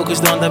 I'm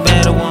focused on the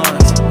better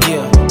ones.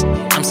 Yeah,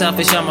 I'm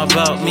selfish, I'm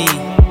about me.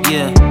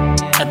 Yeah,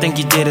 I think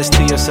you did this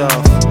to yourself.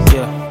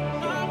 Yeah.